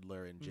being the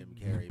Riddler and Jim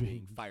Carrey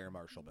being Fire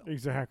Marshal Bill.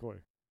 Exactly.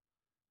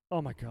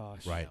 Oh my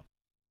gosh. Right.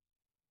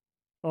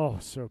 Oh,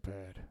 so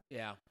bad.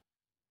 Yeah.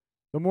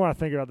 The more I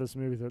think about this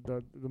movie,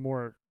 the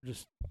more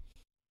just.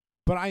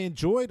 But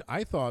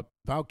I thought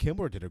Val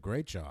Kilmer did a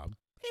great job.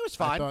 He was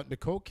fine. I thought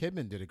Nicole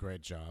Kidman did a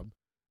great job.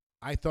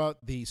 I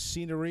thought the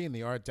scenery and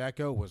the Art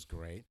Deco was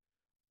great.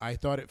 I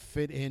thought it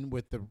fit in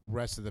with the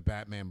rest of the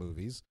Batman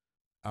movies.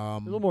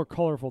 A little more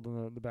colorful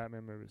than the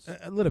Batman movies.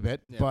 A little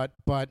bit, yeah.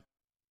 but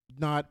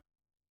not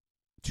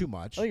too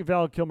much. I think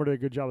Val Kilmer did a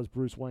good job as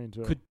Bruce Wayne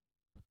too.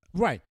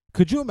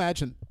 Could you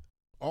imagine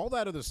all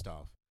that other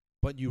stuff,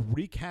 but you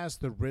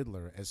recast the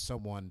Riddler as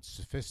someone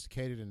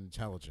sophisticated and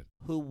intelligent?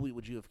 Who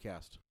would you have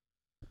cast?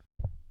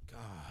 God.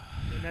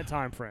 In that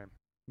time frame.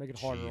 Make it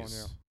harder on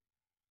you.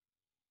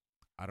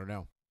 I don't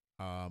know.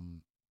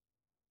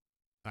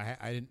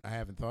 I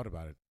haven't thought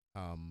about it.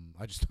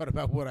 I just thought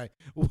about what I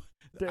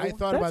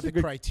thought about the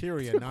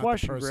criteria, not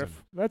question, the person.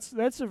 Griff.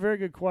 That's a very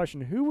good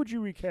question. Who would you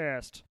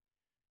recast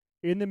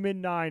in the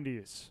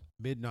mid-90s.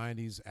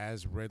 Mid-90s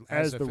as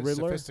As the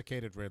Riddler?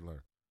 sophisticated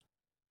Riddler.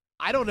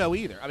 I don't know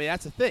either. I mean,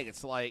 that's the thing.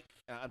 It's like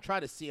I'm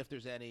trying to see if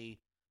there's any.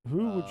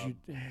 Who would you?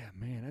 Yeah,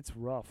 man, that's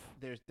rough.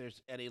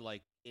 There's any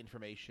like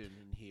information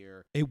in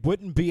here. It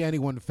wouldn't be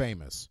anyone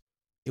famous.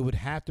 It would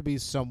have to be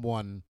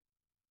someone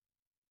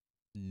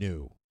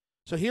new.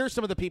 So here's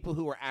some of the people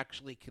who were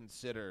actually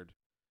considered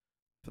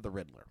for the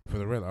Riddler. For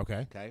the Riddler,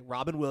 okay. Okay,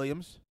 Robin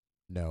Williams,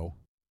 No.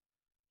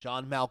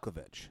 John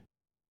Malkovich,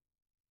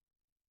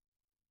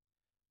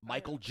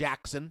 Michael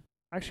Jackson.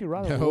 Actually,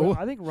 Robin. No.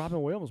 I think Robin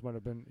Williams might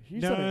have been.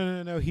 He's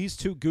No. He's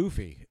too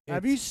goofy.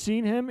 Have you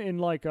seen him in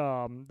like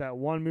that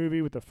one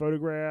movie with the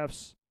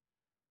photographs?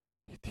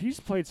 He's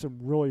played some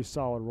really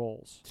solid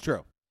roles. It's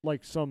true.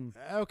 Like some.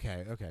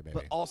 Okay, maybe.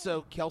 But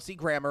also Kelsey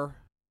Grammer,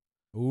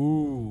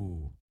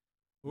 Ooh.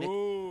 Mick-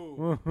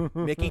 Ooh.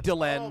 Mickey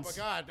DeLenz. Oh my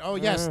God! Oh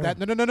yes, that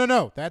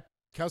no. That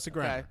Kelsey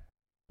Grammer. Okay.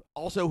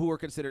 Also, who were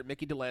considered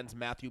Mickey DeLenz,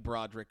 Matthew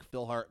Broderick,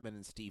 Phil Hartman,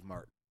 and Steve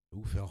Martin.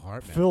 Ooh, Phil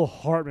Hartman. Phil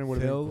Hartman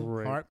would have been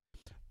great.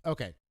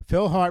 Okay,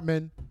 Phil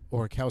Hartman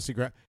or Kelsey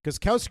Grammer, because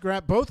Kelsey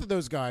Grammer, both of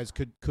those guys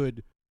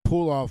could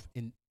pull off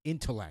in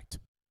intellect.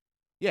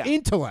 Yeah.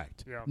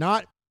 Intellect. Yeah.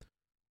 Not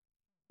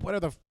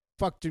whatever the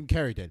fuck Jim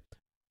Carrey did.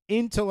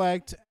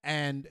 Intellect,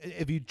 and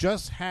if you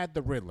just had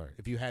the Riddler,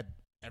 if you had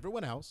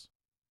everyone else,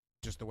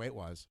 just the way it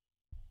was,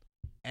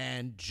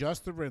 and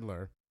just the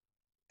Riddler,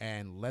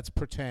 and let's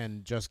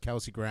pretend just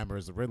Kelsey Grammer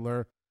is the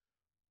Riddler,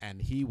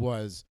 and he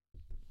was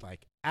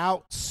like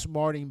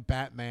outsmarting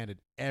Batman at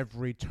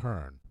every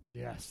turn.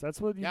 Yes, that's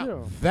what you Yeah.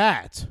 do.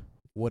 That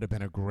would have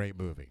been a great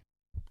movie.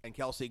 And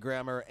Kelsey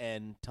Grammer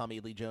and Tommy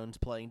Lee Jones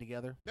playing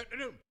together.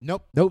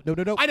 Nope.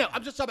 I know.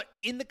 I'm just talking about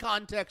in the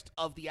context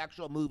of the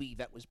actual movie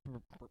that was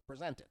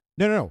presented.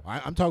 No.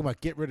 I'm talking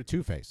about get rid of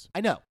Two-Face.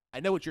 I know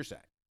what you're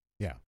saying.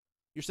 Yeah.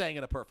 You're saying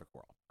in a perfect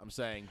world. I'm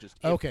saying just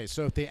if, Okay,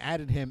 so if they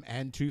added him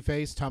and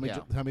Two-Face, Tommy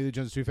Lee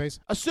Jones Two-Face,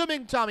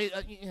 assuming Tommy.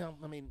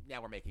 I mean,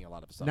 now we're making a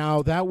lot of assumptions.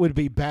 now that would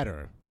be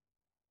better,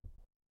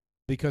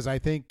 because I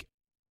think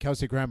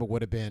Kelsey Grammer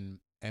would have been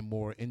a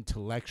more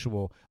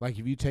intellectual. Like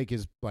if you take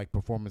his like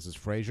performance as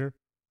Frasier,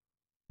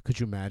 could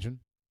you imagine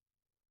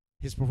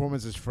his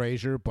performance as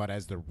Frasier, but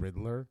as the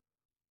Riddler,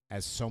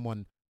 as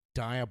someone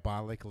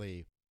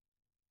diabolically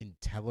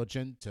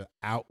intelligent to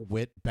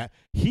outwit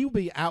he would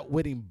be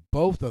outwitting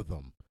both of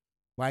them.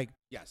 Like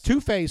yes,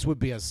 Two-Face would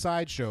be a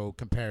sideshow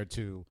compared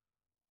to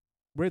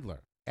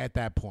Riddler at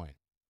that point.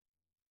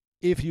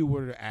 If you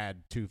were to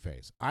add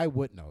Two-Face, I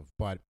wouldn't have,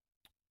 but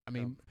I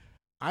mean,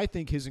 I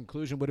think his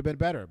inclusion would have been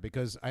better,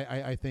 because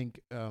I think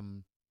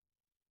the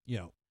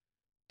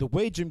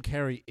way Jim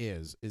Carrey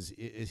is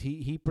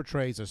he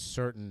portrays a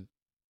certain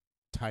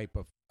type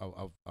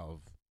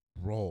of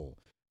role,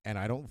 and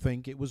I don't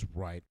think it was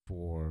right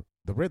for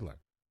the Riddler.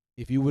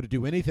 If you were to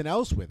do anything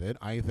else with it,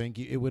 I think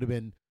it would have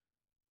been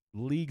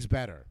leagues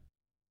better.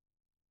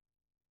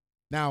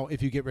 Now,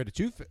 if you get rid of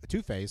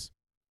Two-Face,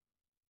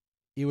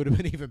 it would have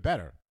been even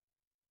better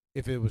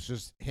if it was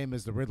just him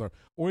as the Riddler,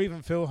 or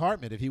even Phil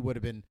Hartman if he would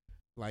have been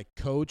like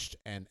coached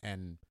and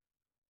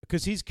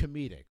because he's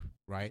comedic,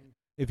 right?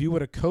 If you were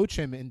to coach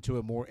him into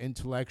a more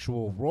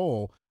intellectual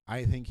role,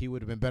 I think he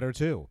would have been better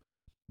too.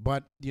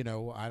 But,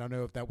 I don't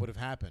know if that would have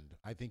happened.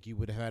 I think you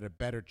would have had a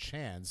better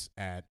chance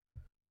at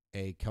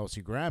a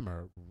Kelsey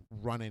Grammer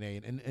running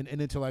an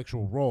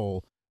intellectual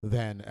role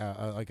than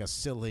like a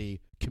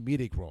silly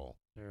comedic role.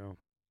 Yeah.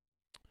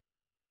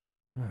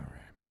 All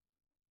right.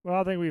 Well,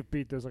 I think we've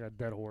beat this like a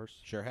dead horse.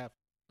 sure have.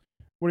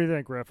 What do you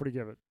think, Griff? What do you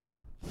give it?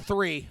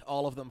 3,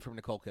 all of them from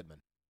Nicole Kidman.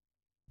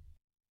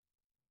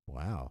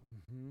 Wow.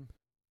 Mm-hmm.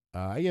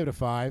 I gave it a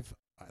 5.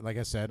 Like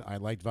I said, I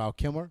liked Val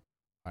Kilmer.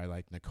 I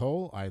liked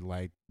Nicole. I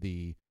liked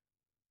the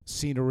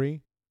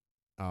scenery.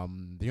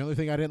 The only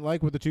thing I didn't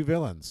like were the 2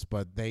 villains,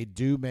 but they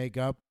do make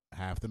up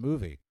half the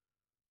movie.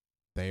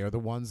 They are the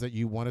ones that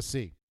you want to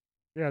see.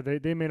 Yeah,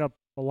 they made up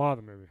a lot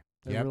of the movie.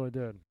 They Yep. really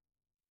did.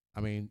 I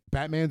mean,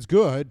 Batman's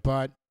good,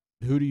 but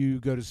who do you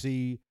go to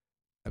see?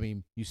 I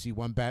mean, you see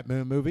one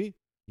Batman movie,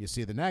 you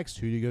see the next.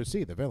 Who do you go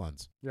see? The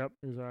villains. Yep,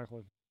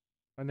 exactly.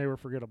 And they were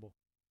forgettable.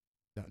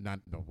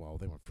 Well,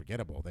 they weren't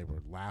forgettable. They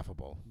were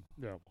laughable.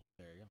 Yeah.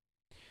 There you go.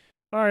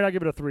 All right, I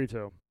give it a 3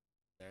 too.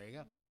 There you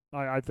go.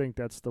 I think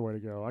that's the way to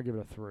go. I give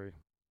it a 3.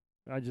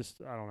 I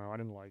don't know. I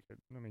didn't like it.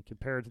 I mean,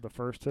 compared to the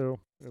first 2,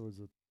 it was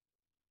a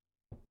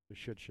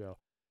shit show.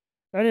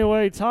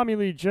 Anyway, Tommy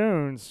Lee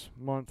Jones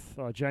month,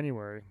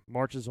 January,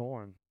 marches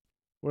on,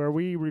 where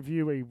we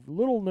review a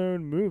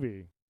little-known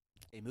movie.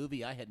 A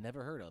movie I had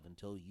never heard of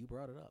until you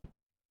brought it up.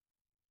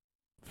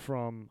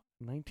 From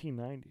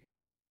 1990.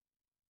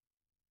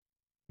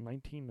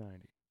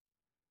 1990.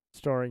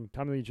 Starring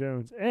Tommy Lee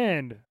Jones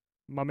and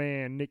my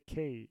man Nick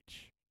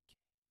Cage.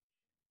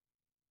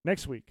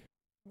 Next week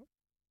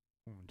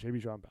on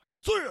JB Drawback.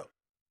 See ya!